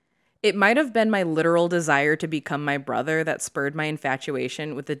 It might have been my literal desire to become my brother that spurred my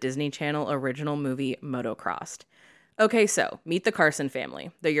infatuation with the Disney Channel original movie Motocrossed. Okay, so meet the Carson family.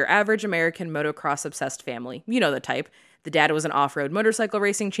 They're your average American motocross-obsessed family. You know the type. The dad was an off-road motorcycle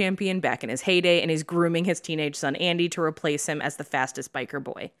racing champion back in his heyday, and he's grooming his teenage son Andy to replace him as the fastest biker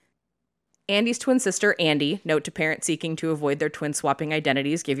boy. Andy's twin sister, Andy, note to parents seeking to avoid their twin-swapping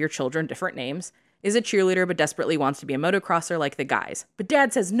identities, give your children different names, is a cheerleader but desperately wants to be a motocrosser like the guys. But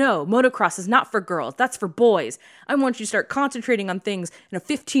dad says, no, motocross is not for girls, that's for boys. I want you to start concentrating on things and a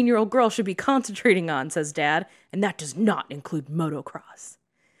 15-year-old girl should be concentrating on, says dad, and that does not include motocross.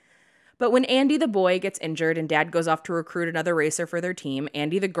 But when Andy the boy gets injured and dad goes off to recruit another racer for their team,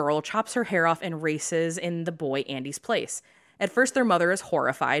 Andy the girl chops her hair off and races in the boy Andy's place. At first their mother is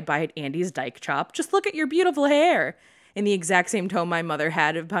horrified by Andy's dyke chop. Just look at your beautiful hair. In the exact same tone my mother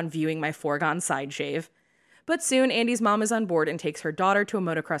had upon viewing my foregone side shave. But soon, Andy's mom is on board and takes her daughter to a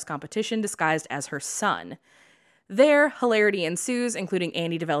motocross competition disguised as her son. There, hilarity ensues, including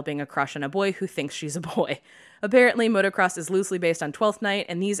Andy developing a crush on a boy who thinks she's a boy. Apparently, motocross is loosely based on 12th Night,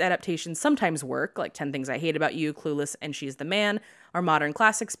 and these adaptations sometimes work, like 10 Things I Hate About You, Clueless, and She's the Man, are modern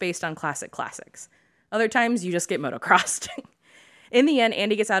classics based on classic classics. Other times, you just get motocrossed. In the end,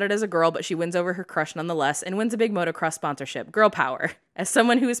 Andy gets outed as a girl, but she wins over her crush nonetheless and wins a big motocross sponsorship. Girl power. As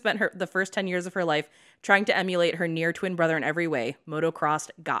someone who has spent the first 10 years of her life trying to emulate her near twin brother in every way, motocross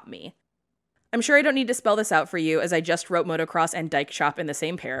got me. I'm sure I don't need to spell this out for you, as I just wrote motocross and dyke chop in the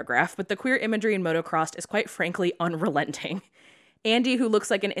same paragraph, but the queer imagery in motocross is quite frankly unrelenting. Andy, who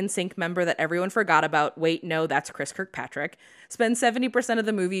looks like an NSYNC member that everyone forgot about, wait, no, that's Chris Kirkpatrick, spends 70% of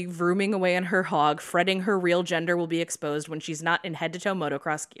the movie vrooming away on her hog, fretting her real gender will be exposed when she's not in head-to-toe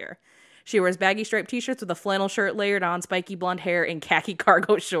motocross gear. She wears baggy striped t-shirts with a flannel shirt layered on, spiky blonde hair, and khaki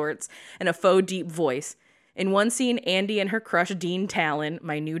cargo shorts, and a faux deep voice. In one scene, Andy and her crush, Dean Talon,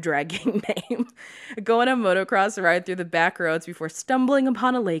 my new drag king name, go on a motocross ride through the back roads before stumbling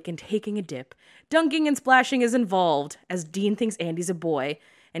upon a lake and taking a dip. Dunking and splashing is involved, as Dean thinks Andy's a boy,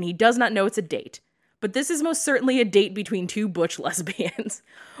 and he does not know it's a date. But this is most certainly a date between two butch lesbians.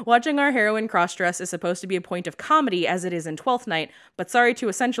 Watching our heroine cross-dress is supposed to be a point of comedy, as it is in 12th Night, but sorry to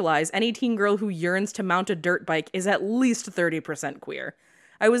essentialize, any teen girl who yearns to mount a dirt bike is at least 30% queer.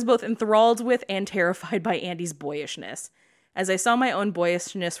 I was both enthralled with and terrified by Andy's boyishness, as I saw my own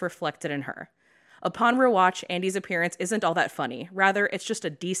boyishness reflected in her. Upon rewatch, Andy's appearance isn't all that funny. Rather, it's just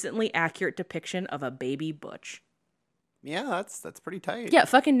a decently accurate depiction of a baby butch. Yeah, that's pretty tight. Yeah,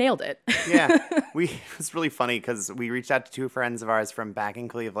 fucking nailed it. Yeah, it's really funny because we reached out to two friends of ours from back in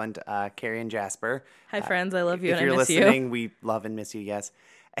Cleveland, Carrie and Jasper. Hi, friends. I love you If and you're I miss listening, you. we love and miss you, yes.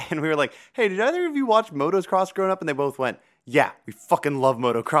 And we were like, hey, did either of you watch motocross growing up? And they both went, yeah, we fucking love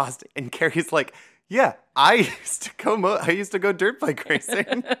motocross. And Carrie's like, Yeah, I used to go dirt bike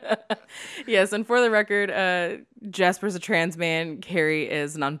racing. Yes, and for the record, Jasper's a trans man, Carrie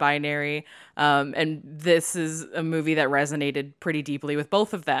is non-binary, and this is a movie that resonated pretty deeply with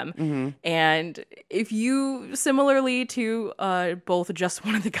both of them. And if you, similarly to both Just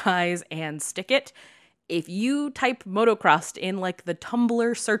One of the Guys and Stick It, if you type motocrossed in like the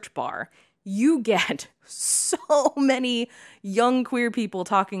Tumblr search bar, you get so many young queer people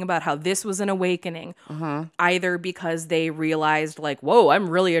talking about how this was an awakening, either because they realized like, whoa, I'm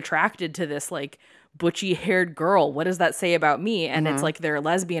really attracted to this like butchy haired girl. What does that say about me? And it's like their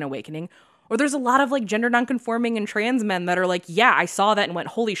lesbian awakening. Or there's a lot of like gender nonconforming and trans men that are like, yeah, I saw that and went,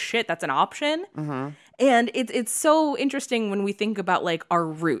 holy shit, that's an option. And it's so interesting when we think about like our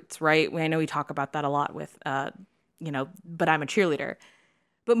roots, right? I know we talk about that a lot with, but I'm a cheerleader.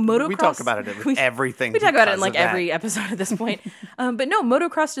 But motocross, We talk about it with everything. We talk about it in because like of that. every episode at this point. But no,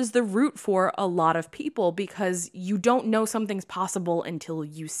 motocross is the route for a lot of people because you don't know something's possible until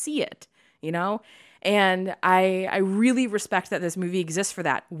you see it, you know? And I really respect that this movie exists for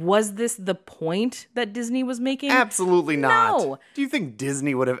that. Was this the point that Disney was making? Absolutely not. No. Do you think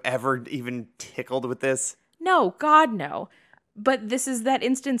Disney would have ever even tickled with this? No, God, no. But this is that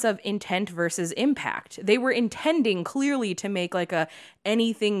instance of intent versus impact. They were intending clearly to make like a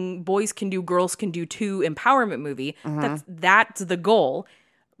anything boys can do, girls can do too empowerment movie. That's the goal.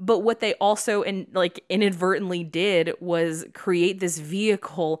 But what they also inadvertently did was create this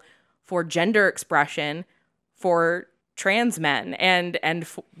vehicle for gender expression for trans men and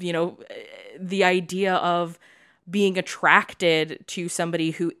the idea of being attracted to somebody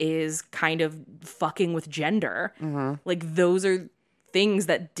who is kind of fucking with gender. Like those are things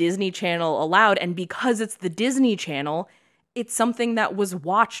that Disney Channel allowed. And because it's the Disney Channel, it's something that was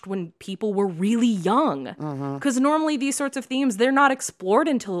watched when people were really young. Because normally these sorts of themes, they're not explored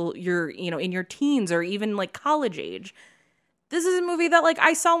until you're, in your teens or even like college age. This is a movie that like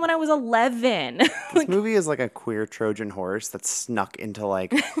I saw when I was 11. This movie is like a queer Trojan horse that snuck into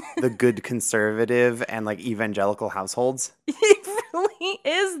like the good conservative and like evangelical households. It really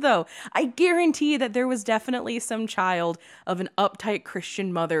is, though. I guarantee that there was definitely some child of an uptight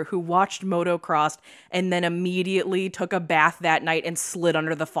Christian mother who watched Motocrossed and then immediately took a bath that night and slid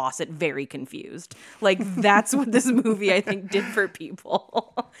under the faucet very confused. Like, that's what this movie, I think, did for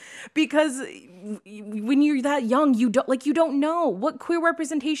people. Because when you're that young, you don't know. What queer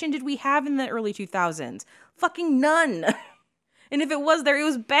representation did we have in the early 2000s? Fucking none. And if it was there, it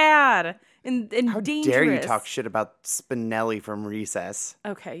was bad and How dangerous. dare you talk shit about Spinelli from Recess?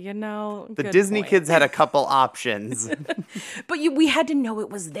 Okay, The good Disney point. kids had a couple options. But we had to know it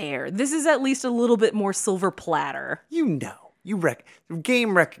was there. This is at least a little bit more silver platter. You know.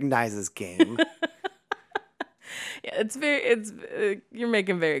 Game recognizes game. Yeah, you're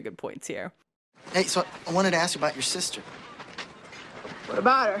making very good points here. Hey, so I wanted to ask you about your sister. What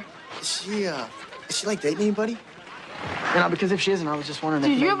about her? Is she like dating anybody? Because if she isn't, I was just wondering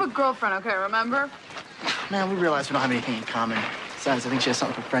Dude, if you maybe... have a girlfriend, okay, remember? Man, we realize we don't have anything in common. Besides, I think she has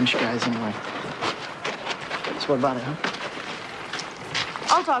something for French guys anyway. So what about it,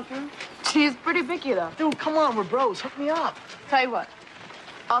 huh? I'll talk to her. She's pretty picky, though. Dude, come on, we're bros. Hook me up. Tell you what,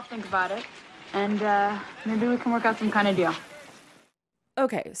 I'll think about it, and maybe we can work out some kind of deal.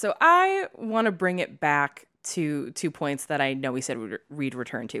 Okay, so I want to bring it back to 2 points that I know we said we'd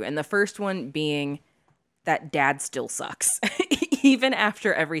return to. And the first one being that dad still sucks. Even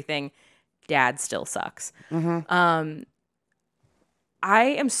after everything, dad still sucks. I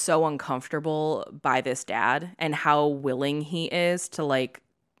am so uncomfortable by this dad and how willing he is to like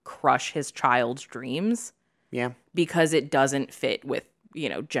crush his child's dreams. Yeah. Because it doesn't fit with,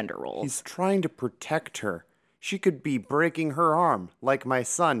 gender roles. He's trying to protect her. She could be breaking her arm, like my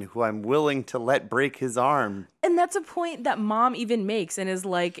son, who I'm willing to let break his arm. And that's a point that mom even makes and is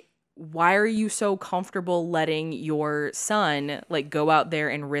like, why are you so comfortable letting your son like go out there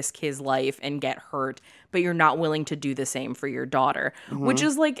and risk his life and get hurt, but you're not willing to do the same for your daughter? Which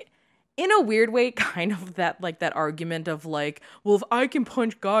is like, in a weird way, kind of that argument of like, well, if I can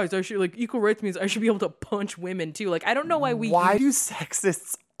punch guys, I should like equal rights means I should be able to punch women too. Like, I don't know why Why do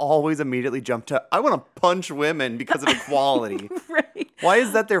sexists always immediately jump to, I want to punch women because of equality? Right. Why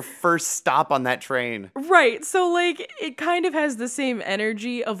is that their first stop on that train? Right. So, like, it kind of has the same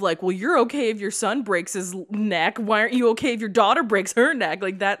energy of, like, well, you're okay if your son breaks his neck. Why aren't you okay if your daughter breaks her neck?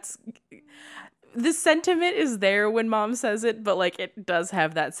 Like, that's... The sentiment is there when mom says it, but, like, it does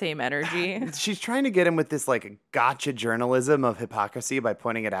have that same energy. She's trying to get him with this, like, gotcha journalism of hypocrisy by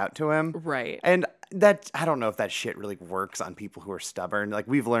pointing it out to him. Right. And I don't know if that shit really works on people who are stubborn. Like,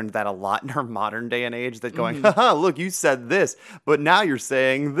 we've learned that a lot in our modern day and age, that going, haha, look, you said this, but now you're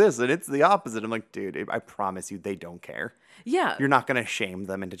saying this, and it's the opposite. I'm like, dude, I promise you, they don't care. Yeah. You're not going to shame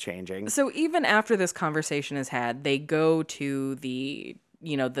them into changing. So even after this conversation is had, they go to the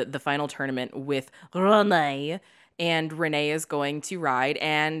final tournament with Renee, and Renee is going to ride.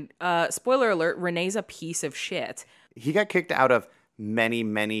 And spoiler alert, Renee's a piece of shit. He got kicked out of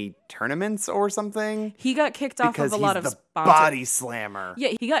many tournaments or something. He got kicked off of a lot of because he's the body slammer. Yeah,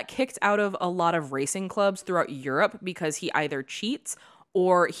 he got kicked out of a lot of racing clubs throughout Europe because he either cheats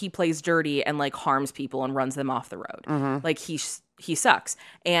or he plays dirty and like harms people and runs them off the road. Like he sucks.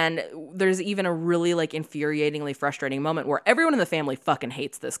 And there's even a really like infuriatingly frustrating moment where everyone in the family fucking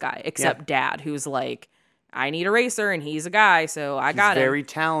hates this guy except Dad, who's like, I need a racer and he's a guy, so I got him. He's very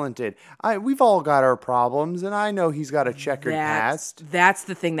talented. We've all got our problems, and I know he's got a checkered past. That's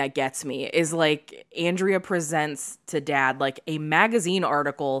the thing that gets me, is like Andrea presents to Dad like a magazine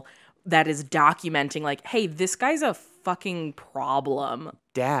article that is documenting like, hey, this guy's a fucking problem.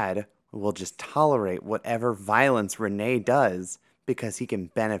 Dad will just tolerate whatever violence Renee does because he can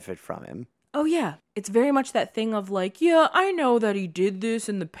benefit from him. Oh, yeah. It's very much that thing of like, yeah, I know that he did this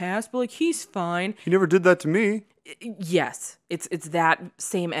in the past, but like, he's fine. He never did that to me. Yes. It's that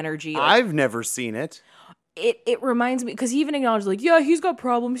same energy. Like, I've never seen it. It reminds me, because he even acknowledged like, yeah, he's got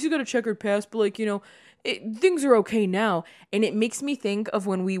problems. He's got a checkered past, but like, things are okay now. And it makes me think of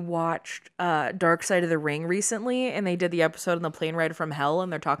when we watched Dark Side of the Ring recently, and they did the episode on the plane ride from hell, and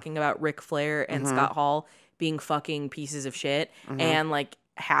they're talking about Ric Flair and Scott Hall being fucking pieces of shit. And like,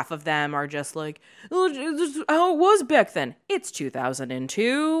 half of them are just like, oh, this is how it was back then. It's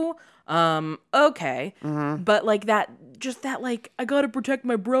 2002. Okay. But like that like, I gotta protect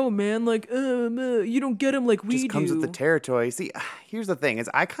my bro, man. Like, you don't get him like we do. Just comes with the territory. See, here's the thing: is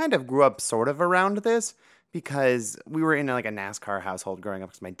I kind of grew up sort of around this because we were in like a NASCAR household growing up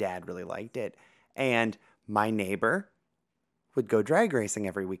because my dad really liked it, and my neighbor would go drag racing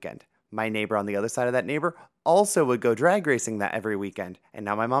every weekend. My neighbor on the other side of that neighbor also would go drag racing that every weekend. And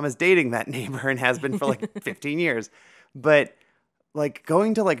now my mom is dating that neighbor and has been for like 15 years. But like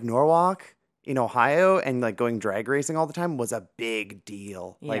going to like Norwalk in Ohio and like going drag racing all the time was a big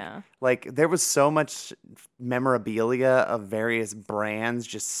deal. Yeah. Like there was so much memorabilia of various brands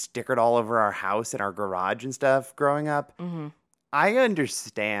just stickered all over our house and our garage and stuff growing up. I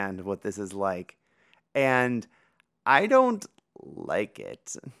understand what this is like. And I don't like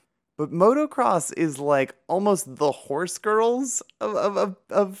it. But motocross is like almost the horse girls of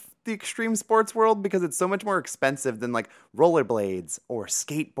the extreme sports world because it's so much more expensive than like rollerblades or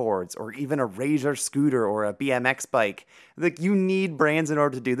skateboards or even a Razor scooter or a BMX bike. Like you need brands in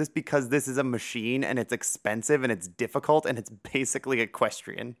order to do this because this is a machine and it's expensive and it's difficult and it's basically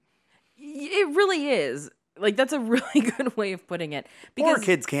equestrian. It really is. Like, that's a really good way of putting it. Because poor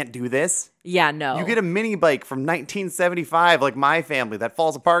kids can't do this. Yeah, no. You get a mini bike from 1975, like my family, that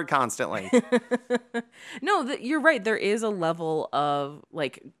falls apart constantly. No, you're right. There is a level of,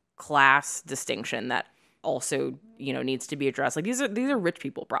 like, class distinction that also, needs to be addressed. Like, these are rich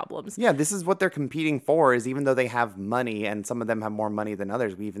people problems. Yeah, this is what they're competing for, is even though they have money, and some of them have more money than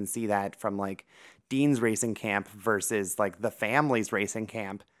others, we even see that from, like, Dean's Racing Camp versus, like, the family's racing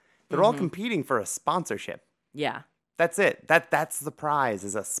camp. They're all competing for a sponsorship. Yeah. That's it. That's the prize,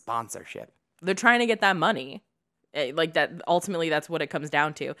 is a sponsorship. They're trying to get that money. Like that. Ultimately, that's what it comes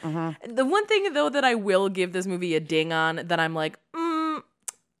down to. The one thing, though, that I will give this movie a ding on that I'm like,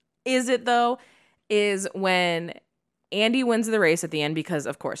 is it, though, is when Andy wins the race at the end, because,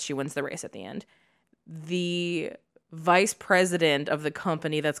 of course, she wins the race at the end. The vice president of the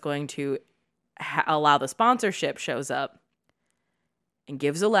company that's going to allow the sponsorship shows up and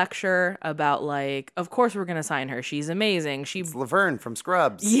gives a lecture about, like, of course we're going to sign her. She's amazing. It's Laverne from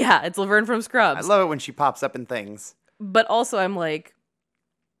Scrubs. Yeah, it's Laverne from Scrubs. I love it when she pops up in things. But also I'm like,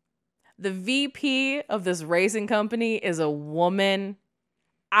 the VP of this racing company is a woman.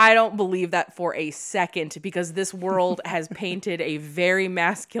 I don't believe that for a second, because this world has painted a very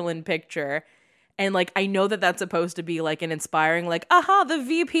masculine picture. And, like, I know that that's supposed to be, like, an inspiring, like, aha, the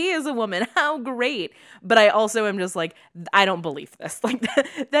VP is a woman. How great. But I also am just like, I don't believe this. Like,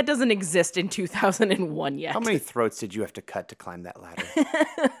 that doesn't exist in 2001 yet. How many throats did you have to cut to climb that ladder?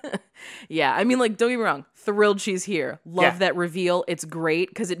 Yeah, I mean, like, don't get me wrong. Thrilled she's here. Love that reveal. It's great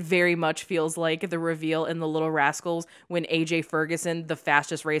because it very much feels like the reveal in The Little Rascals when AJ Ferguson, the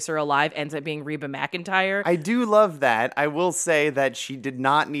fastest racer alive, ends up being Reba McEntire. I do love that. I will say that she did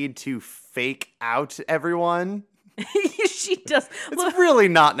not need to fake out everyone. She does. It's really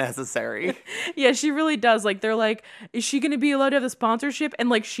not necessary. Yeah, she really does. Like, they're like, is she going to be allowed to have the sponsorship? And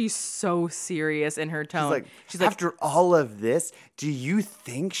like, she's so serious in her tone. She's like, after all of this, do you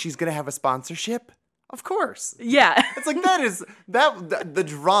think she's going to have a sponsorship? Of course. Yeah. It's like, the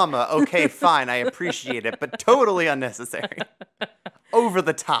drama. Okay, fine. I appreciate it, but totally unnecessary. Over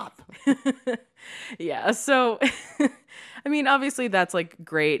the top. Yeah. So, I mean, obviously that's like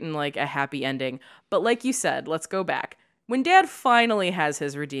great and like a happy ending. But like you said, let's go back. When Dad finally has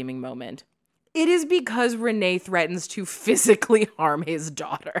his redeeming moment, it is because Renee threatens to physically harm his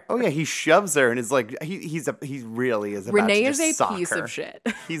daughter. Oh yeah, he shoves her and is like, he really is about Renee to is just a sock piece her. of shit.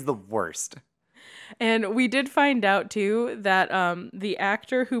 He's the worst. And we did find out, too, that the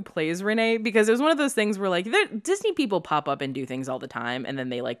actor who plays Renee, because it was one of those things where, like, Disney people pop up and do things all the time, and then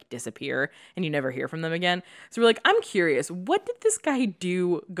they, like, disappear, and you never hear from them again. So we're like, I'm curious, what did this guy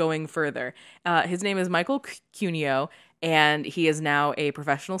do going further? His name is Michael Cuneo, and he is now a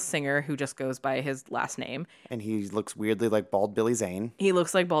professional singer who just goes by his last name. And he looks weirdly like Bald Billy Zane. He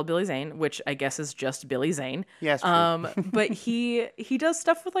looks like Bald Billy Zane, which I guess is just Billy Zane. Yes, true. But he does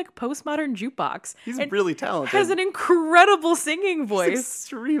stuff with like postmodern jukebox. He's and really talented. Has an incredible singing voice. He's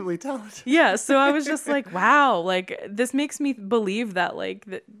extremely talented. Yeah, so I was just like, wow, like this makes me believe that like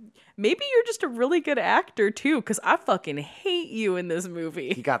that maybe you're just a really good actor too, because I fucking hate you in this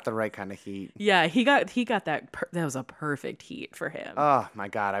movie. He got the right kind of heat. Yeah, he got that. That was a perfect heat for him. Oh my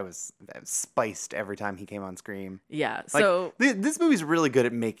god, I was spiced every time he came on screen. Yeah, Like, so this movie's really good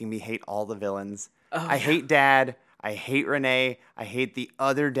at making me hate all the villains. Oh, I hate Dad. I hate Renee. I hate the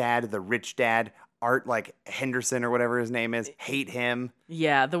other dad, the rich dad, Art like Henderson or whatever his name is. Hate him.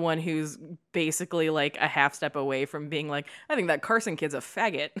 yeah, the one who's basically like a half step away from being like, I think that Carson kid's a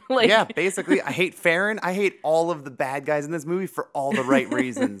faggot. Like, Yeah, basically, I hate Farron. I hate all of the bad guys in this movie for all the right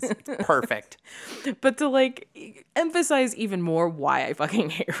reasons. It's perfect. But to like emphasize even more why I fucking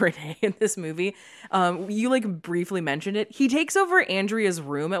hate Renee in this movie, you like briefly mentioned it. He takes over Andrea's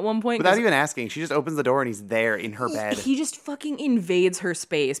room at one point. Without even asking, she just opens the door and he's there in her bed. He just fucking invades her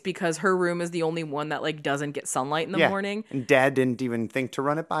space because her room is the only one that like doesn't get sunlight in the morning. And Dad didn't even think to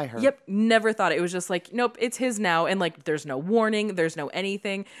run it by her. Yep, never thought it. It was just like, nope, it's his now. And like, there's no warning, there's no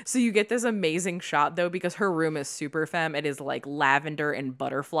anything. So you get this amazing shot though, because her room is super femme. It is like lavender and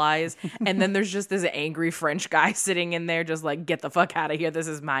butterflies. And then there's just this angry French guy sitting in there, just like, get the fuck out of here. This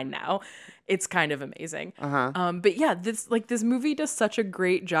is mine now. It's kind of amazing. But yeah, this movie does such a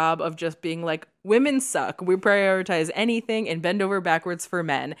great job of just being like, women suck. We prioritize anything and bend over backwards for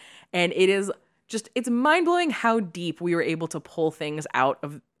men. And it is just, it's mind-blowing how deep we were able to pull things out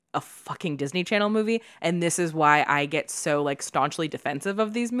of a fucking Disney Channel movie. And this is why I get so like staunchly defensive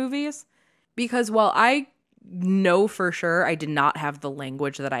of these movies. Because while I know for sure I did not have the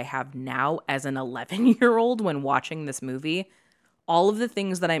language that I have now as an 11-year-old when watching this movie, all of the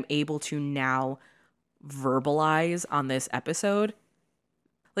things that I'm able to now verbalize on this episode,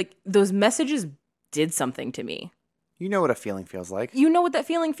 like those messages did something to me. You know what a feeling feels like. You know what that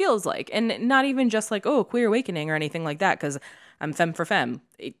feeling feels like. And not even just like, oh, queer awakening or anything like that, because I'm femme for femme.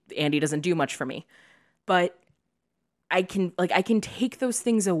 Andy doesn't do much for me. But I can take those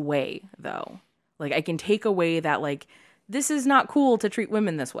things away, though. Like, I can take away that, like, this is not cool to treat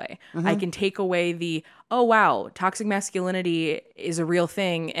women this way. Mm-hmm. I can take away the, oh, wow, toxic masculinity is a real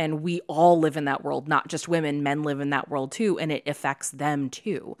thing, and we all live in that world, not just women. Men live in that world, too, and it affects them,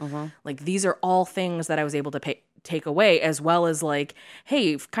 too. Mm-hmm. Like, these are all things that I was able to take away, as well as like,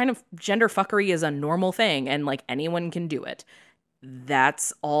 hey, kind of gender fuckery is a normal thing and like anyone can do it.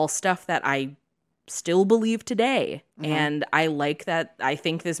 That's all stuff that I still believe today. And I like that. I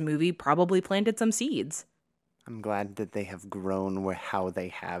think this movie probably planted some seeds. I'm glad that they have grown how they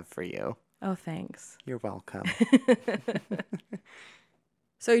have for you. Oh, thanks. You're welcome.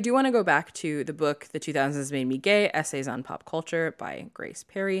 So I do want to go back to the book, The 2000s Made Me Gay, Essays on Pop Culture by Grace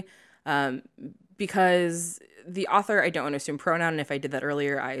Perry, because the author, I don't want to assume pronoun, and if I did that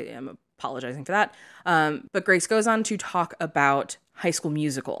earlier, I am apologizing for that. But Grace goes on to talk about High School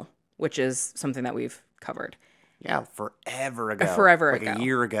Musical, which is something that we've covered. Yeah, forever ago. Like a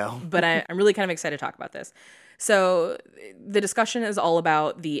year ago. But I'm really kind of excited to talk about this. So the discussion is all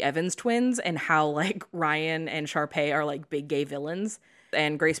about the Evans twins and how like Ryan and Sharpay are like big gay villains.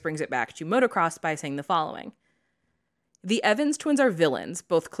 And Grace brings it back to motocross by saying the following. The Evans twins are villains,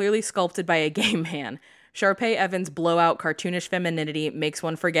 both clearly sculpted by a gay man. Sharpay Evans' blowout cartoonish femininity makes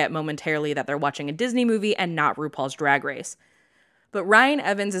one forget momentarily that they're watching a Disney movie and not RuPaul's Drag Race. But Ryan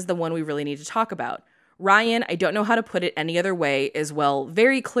Evans is the one we really need to talk about. Ryan, I don't know how to put it any other way, is, well,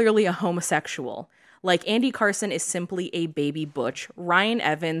 very clearly a homosexual. Like Andy Carson is simply a baby butch, Ryan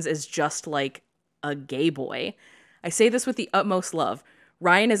Evans is just like a gay boy. I say this with the utmost love.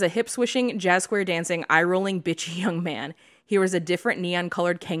 Ryan is a hip-swishing, jazz-square-dancing, eye-rolling, bitchy young man. He wears a different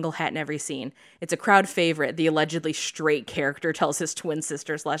neon-colored Kangol hat in every scene. It's a crowd favorite, the allegedly straight character tells his twin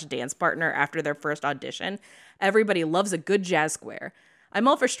sister/dance partner after their first audition. Everybody loves a good jazz square. I'm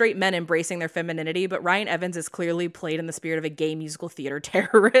all for straight men embracing their femininity, but Ryan Evans is clearly played in the spirit of a gay musical theater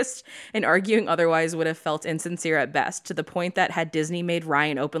terrorist, and arguing otherwise would have felt insincere at best, to the point that had Disney made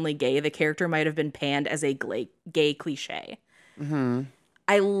Ryan openly gay, the character might have been panned as a gay cliche. Mm-hmm.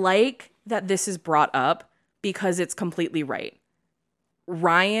 I like that this is brought up because it's completely right.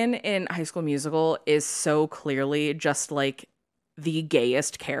 Ryan in High School Musical is so clearly just like the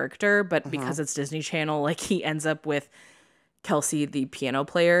gayest character, but because it's Disney Channel, like he ends up with Kelsey, the piano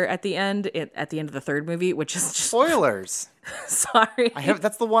player, at the end of the third movie, which is just Spoilers. sorry.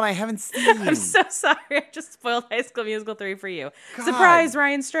 That's the one I haven't seen. I'm so sorry. I just spoiled High School Musical 3 for you. God. Surprise,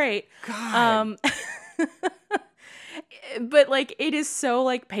 Ryan Straight. God. But like it is so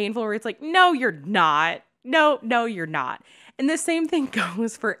like painful where it's like, no, you're not. No, you're not. And the same thing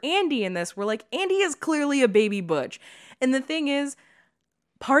goes for Andy in this, where like Andy is clearly a baby butch. And the thing is,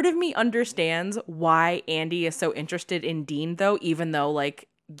 part of me understands why Andy is so interested in Dean, though, even though, like,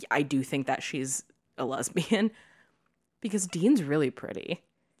 I do think that she's a lesbian. Because Dean's really pretty.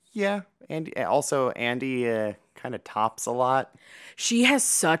 Yeah. Andy kind of tops a lot. She has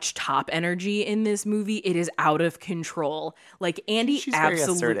such top energy in this movie. It is out of control. Like, She's very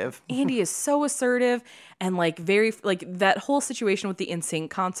assertive. Andy is so assertive and, like, very, like, that whole situation with the NSYNC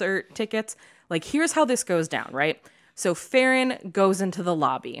concert tickets. Like, here's how this goes down, right? So Farron goes into the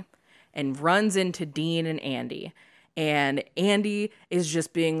lobby and runs into Dean and Andy. And Andy is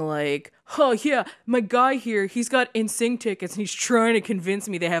just being like, oh, yeah, my guy here, he's got NSYNC tickets and he's trying to convince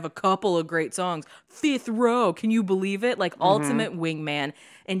me they have a couple of great songs. Fifth row, can you believe it? Like, ultimate wingman.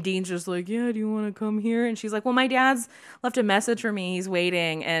 And Dean's just like, yeah, do you want to come here? And she's like, well, my dad's left a message for me. He's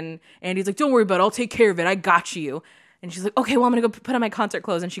waiting. And Andy's like, don't worry about it. I'll take care of it. I got you. And she's like, okay, well, I'm going to go put on my concert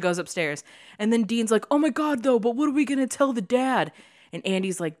clothes. And she goes upstairs. And then Dean's like, oh, my God, though, but what are we going to tell the dad? And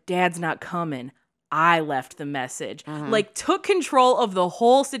Andy's like, Dad's not coming. I left the message. Like, took control of the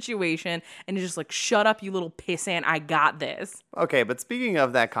whole situation and is just like, shut up, you little pissant. I got this. Okay, but speaking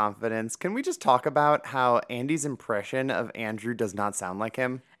of that confidence, can we just talk about how Andy's impression of Andrew does not sound like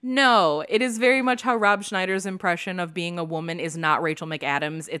him? No, it is very much how Rob Schneider's impression of being a woman is not Rachel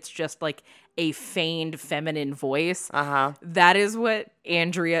McAdams. It's just like a feigned feminine voice. That is what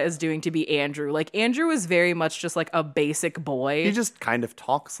Andrea is doing to be Andrew. Like, Andrew is very much just like a basic boy. He just kind of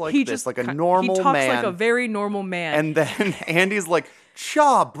talks like this, like a normal man. He talks like a very normal man. And then Andy's like,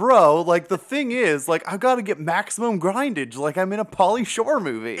 Cha, bro, like, the thing is, like, I gotta get maximum grindage, like I'm in a Pauly Shore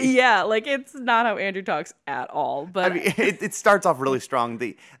movie. Yeah, like, it's not how Andrew talks at all. But I mean, it starts off really strong.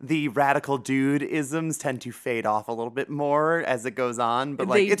 The radical dude-isms tend to fade off a little bit more as it goes on, but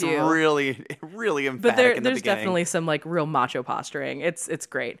like, it's really emphatic but in the there's beginning. definitely some like real macho posturing. It's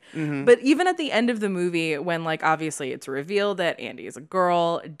great. But even at the end of the movie, when like obviously it's revealed that Andy is a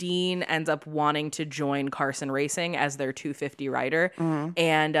girl, Dean ends up wanting to join Carson Racing as their 250 rider.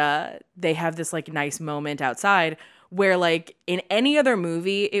 And they have this like nice moment outside where like in any other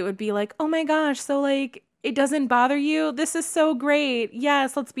movie, it would be like, oh my gosh, so like it doesn't bother you? This is so great.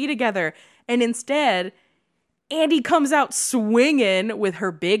 Yes, let's be together. And instead, Andy comes out swinging with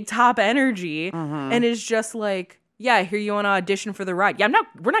her big top energy and is just like, yeah, I hear you want to audition for the ride. Yeah,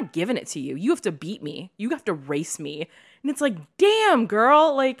 we're not giving it to you. You have to beat me. You have to race me. And it's like, damn,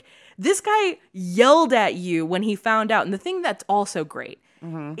 girl, like, this guy yelled at you when he found out. And the thing that's also great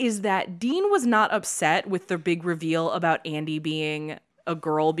is that Dean was not upset with the big reveal about Andy being a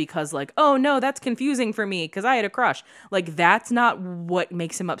girl because like, oh no, that's confusing for me because I had a crush. Like, that's not what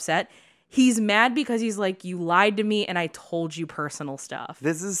makes him upset. He's mad because he's like, you lied to me and I told you personal stuff.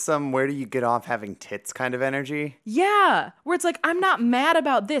 This is some where do you get off having tits kind of energy. Yeah, where it's like, I'm not mad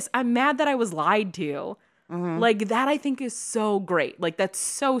about this. I'm mad that I was lied to. Like, that I think is so great. Like, that's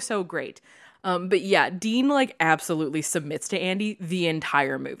so great. But yeah, Dean like absolutely submits to Andy the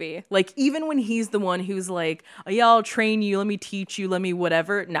entire movie. Like, even when he's the one who's like, oh, yeah, I'll train you, let me teach you, let me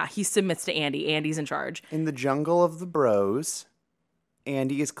whatever. Nah, he submits to Andy. Andy's in charge. In the jungle of the bros,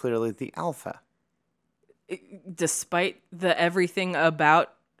 Andy is clearly the alpha. Despite the everything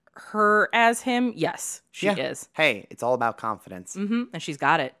about her as him, yes, she is. Hey, it's all about confidence. And she's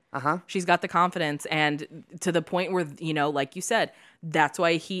got it. She's got the confidence, and to the point where, you know, like you said, that's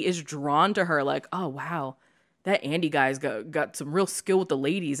why he is drawn to her. Like, oh wow, that Andy guy's got some real skill with the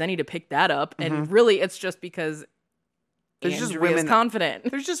ladies. I need to pick that up. And really, it's just because Andrea's confident.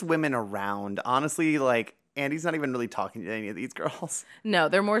 There's just women around. Honestly, like, Andy's not even really talking to any of these girls. No,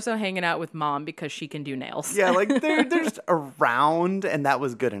 they're more so hanging out with mom because she can do nails. Yeah, like they're just around, and that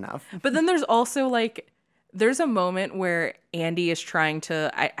was good enough. But then there's also like, there's a moment where Andy is trying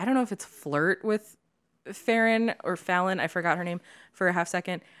to, I don't know if it's flirt with Farron or Fallon, I forgot her name for a half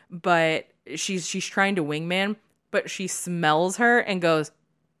second, but she's trying to wingman, but she smells her and goes,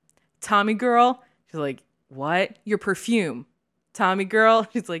 Tommy girl. She's like, what? Your perfume. Tommy girl.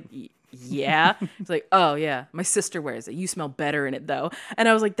 She's like, yeah. She's like, oh yeah, my sister wears it. You smell better in it though. And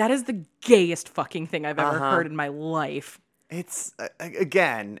I was like, that is the gayest fucking thing I've ever heard in my life. It's,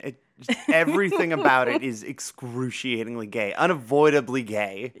 again, everything about it is excruciatingly gay, unavoidably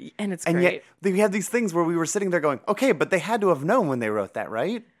gay. And it's and great. yet we had these things where we were sitting there going, okay, but they had to have known when they wrote that,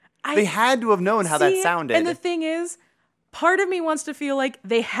 right? They had to have known how that sounded. And the thing is, part of me wants to feel like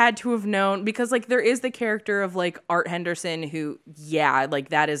they had to have known, because like there is the character of like Art Henderson who, yeah, like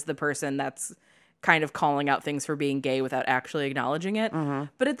that is the person that's kind of calling out things for being gay without actually acknowledging it.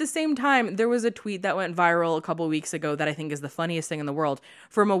 But at the same time, there was a tweet that went viral a couple weeks ago that I think is the funniest thing in the world,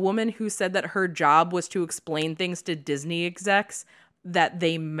 from a woman who said that her job was to explain things to Disney execs that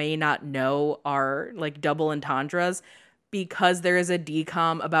they may not know are like double entendres, because there is a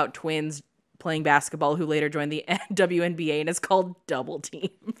DCOM about twins playing basketball who later joined the WNBA, and it's called Double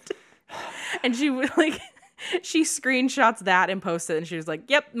Teamed. And she was like, she screenshots that and posts it, and she was like,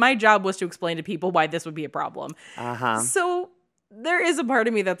 yep, my job was to explain to people why this would be a problem. So there is a part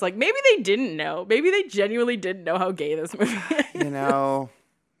of me that's like, maybe they didn't know. Maybe they genuinely didn't know how gay this movie is. You know,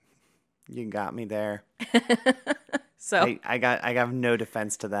 you got me there. So I got no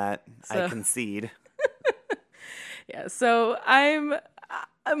defense to that. I concede. yeah, so I'm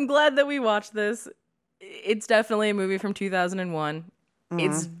glad that we watched this. It's definitely a movie from 2001.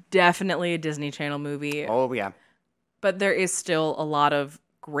 It's definitely a Disney Channel movie. Oh, yeah. But there is still a lot of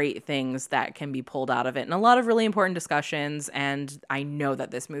great things that can be pulled out of it, and a lot of really important discussions, and I know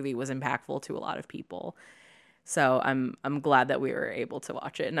that this movie was impactful to a lot of people. So I'm glad that we were able to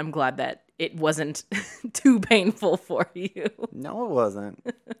watch it, and I'm glad that it wasn't too painful for you. No, it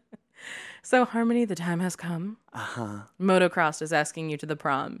wasn't. So, Harmony, the time has come. Motocrossed is asking you to the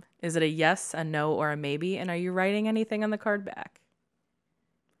prom. Is it a yes, a no, or a maybe? And are you writing anything on the card back?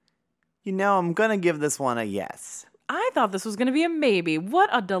 You know, I'm going to give this one a yes. I thought this was going to be a maybe. What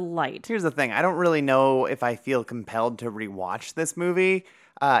a delight. Here's the thing. I don't really know if I feel compelled to rewatch this movie.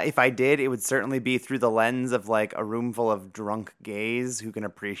 If I did, it would certainly be through the lens of like a room full of drunk gays who can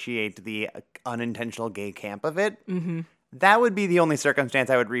appreciate the unintentional gay camp of it. That would be the only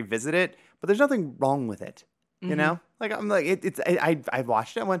circumstance I would revisit it. But there's nothing wrong with it. You know, like I'm like I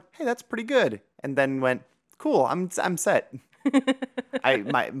watched it and went, hey, that's pretty good, and then went, cool, I'm set.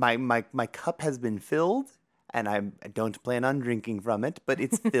 My cup has been filled, and I don't plan on drinking from it, but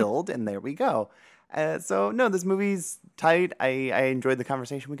it's filled, and there we go. So no, this movie's tight. I enjoyed the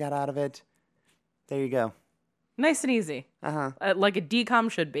conversation we got out of it. There you go. Nice and easy. Like a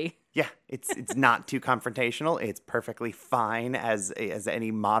DCOM should be. Yeah, it's not too confrontational. It's perfectly fine as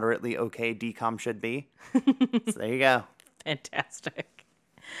any moderately okay DCOM should be. So there you go. Fantastic.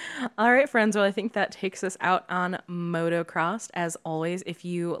 All right, friends. Well, I think that takes us out on Motocrossed. As always, if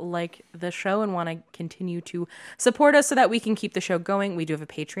you like the show and want to continue to support us so that we can keep the show going, we do have a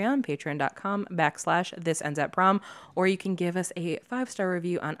Patreon, patreon.com/thisendsetprom, or you can give us a 5-star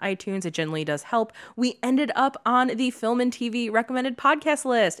review on iTunes. It generally does help. We ended up on the Film and TV recommended podcast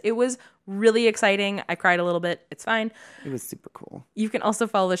list. It was really exciting. I cried a little bit. It's fine. It was super cool. You can also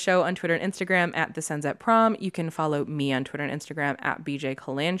follow the show on Twitter and Instagram at thisendsetprom. You can follow me on Twitter and Instagram at BJ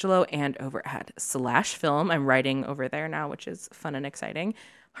Colangelo and over at /film. I'm writing over there now, which is fun and exciting.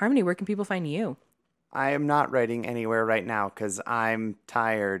 Harmony, where can people find you? I am not writing anywhere right now because I'm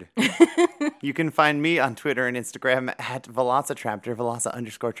tired. You can find me on Twitter and Instagram at Velocitraptor,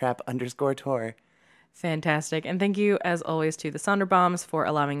 Veloca_trap_tour. Fantastic. And thank you, as always, to the Sonderbombs for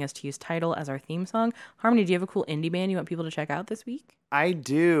allowing us to use Tidal as our theme song. Harmony, do you have a cool indie band you want people to check out this week? I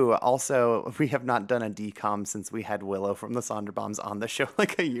do. Also, we have not done a DCOM since we had Willow from the Sonderbombs on the show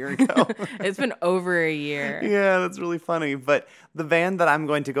like a year ago. It's been over a year. Yeah, that's really funny. But the band that I'm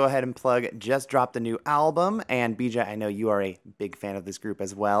going to go ahead and plug just dropped a new album. And BJ, I know you are a big fan of this group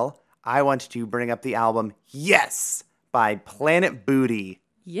as well. I want to bring up the album Yes by Planet Booty.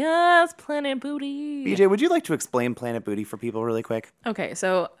 Yes, Planet Booty. BJ, would you like to explain Planet Booty for people really quick? Okay,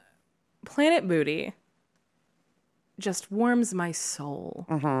 so Planet Booty just warms my soul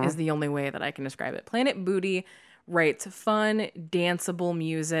is the only way that I can describe it. Planet Booty writes fun, danceable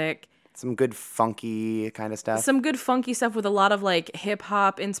music. Some good funky kind of stuff. Some good funky stuff with a lot of like hip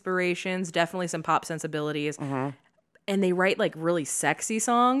hop inspirations, definitely some pop sensibilities. And they write like really sexy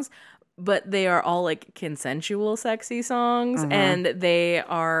songs, but they are all like consensual, sexy songs, and they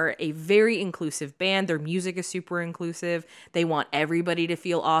are a very inclusive band. Their music is super inclusive. They want everybody to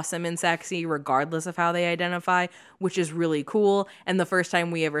feel awesome and sexy, regardless of how they identify, which is really cool. And the first time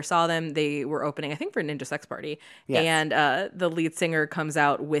we ever saw them, they were opening, I think, for Ninja Sex Party. Yes. And the lead singer comes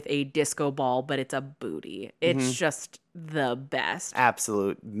out with a disco ball, but it's a booty. It's just the best.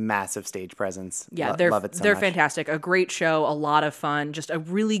 Absolute massive stage presence. Yeah, love it so they're much. fantastic. A great show, a lot of fun, just a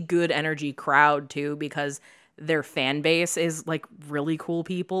really good energy crowd too, because their fan base is like really cool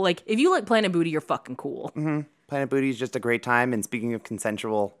people. Like if you like Planet Booty, you're fucking cool. Planet Booty is just a great time. And speaking of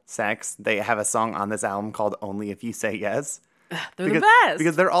consensual sex, they have a song on this album called Only If You Say Yes. They're the best.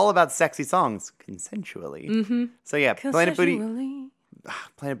 Because they're all about sexy songs consensually. So yeah, Planet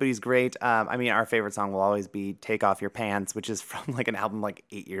Booty's great. I mean, our favorite song will always be Take Off Your Pants, which is from like an album like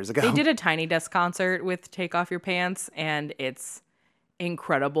 8 years ago. They did a Tiny Desk concert with Take Off Your Pants, and it's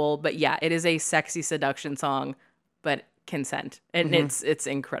incredible. But yeah, it is a sexy seduction song, but consent, and it's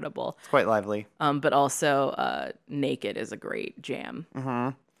incredible. It's quite lively. But also, Naked is a great jam.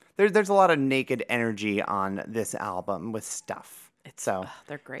 There's a lot of naked energy on this album with stuff.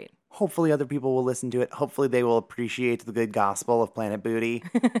 They're great. Hopefully other people will listen to it. Hopefully they will appreciate the good gospel of Planet Booty.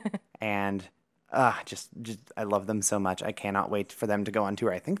 And just I love them so much. I cannot wait for them to go on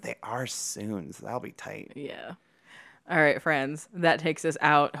tour. I think they are soon, so that'll be tight. Yeah. All right, friends, that takes us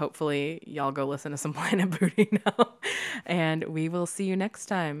out. Hopefully y'all go listen to some Planet Booty now. And we will see you next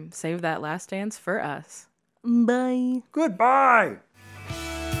time. Save that last dance for us. Bye. Goodbye!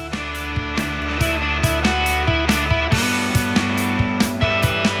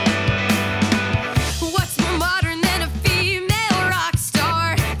 What's more modern than a female rock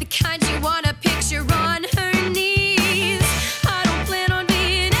star? The kind you wanna picture on her knees. I don't plan on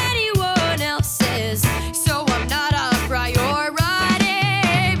being anyone else's, so I'm not a priority.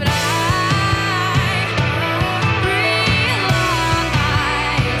 But I realize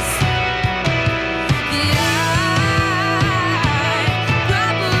that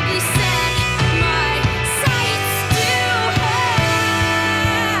I probably set my sights too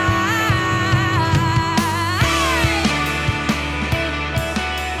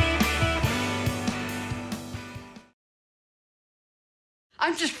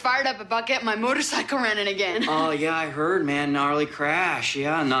I'm just fired up about getting my motorcycle running again. Oh, yeah, I heard, man. Gnarly crash.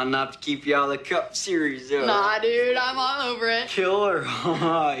 Yeah, not enough to keep you out of the Cup Series, though. Nah, dude, I'm all over it. Killer.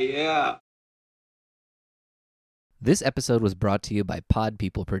 Oh, yeah. This episode was brought to you by Pod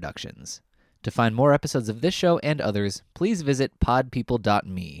People Productions. To find more episodes of this show and others, please visit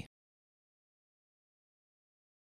podpeople.me.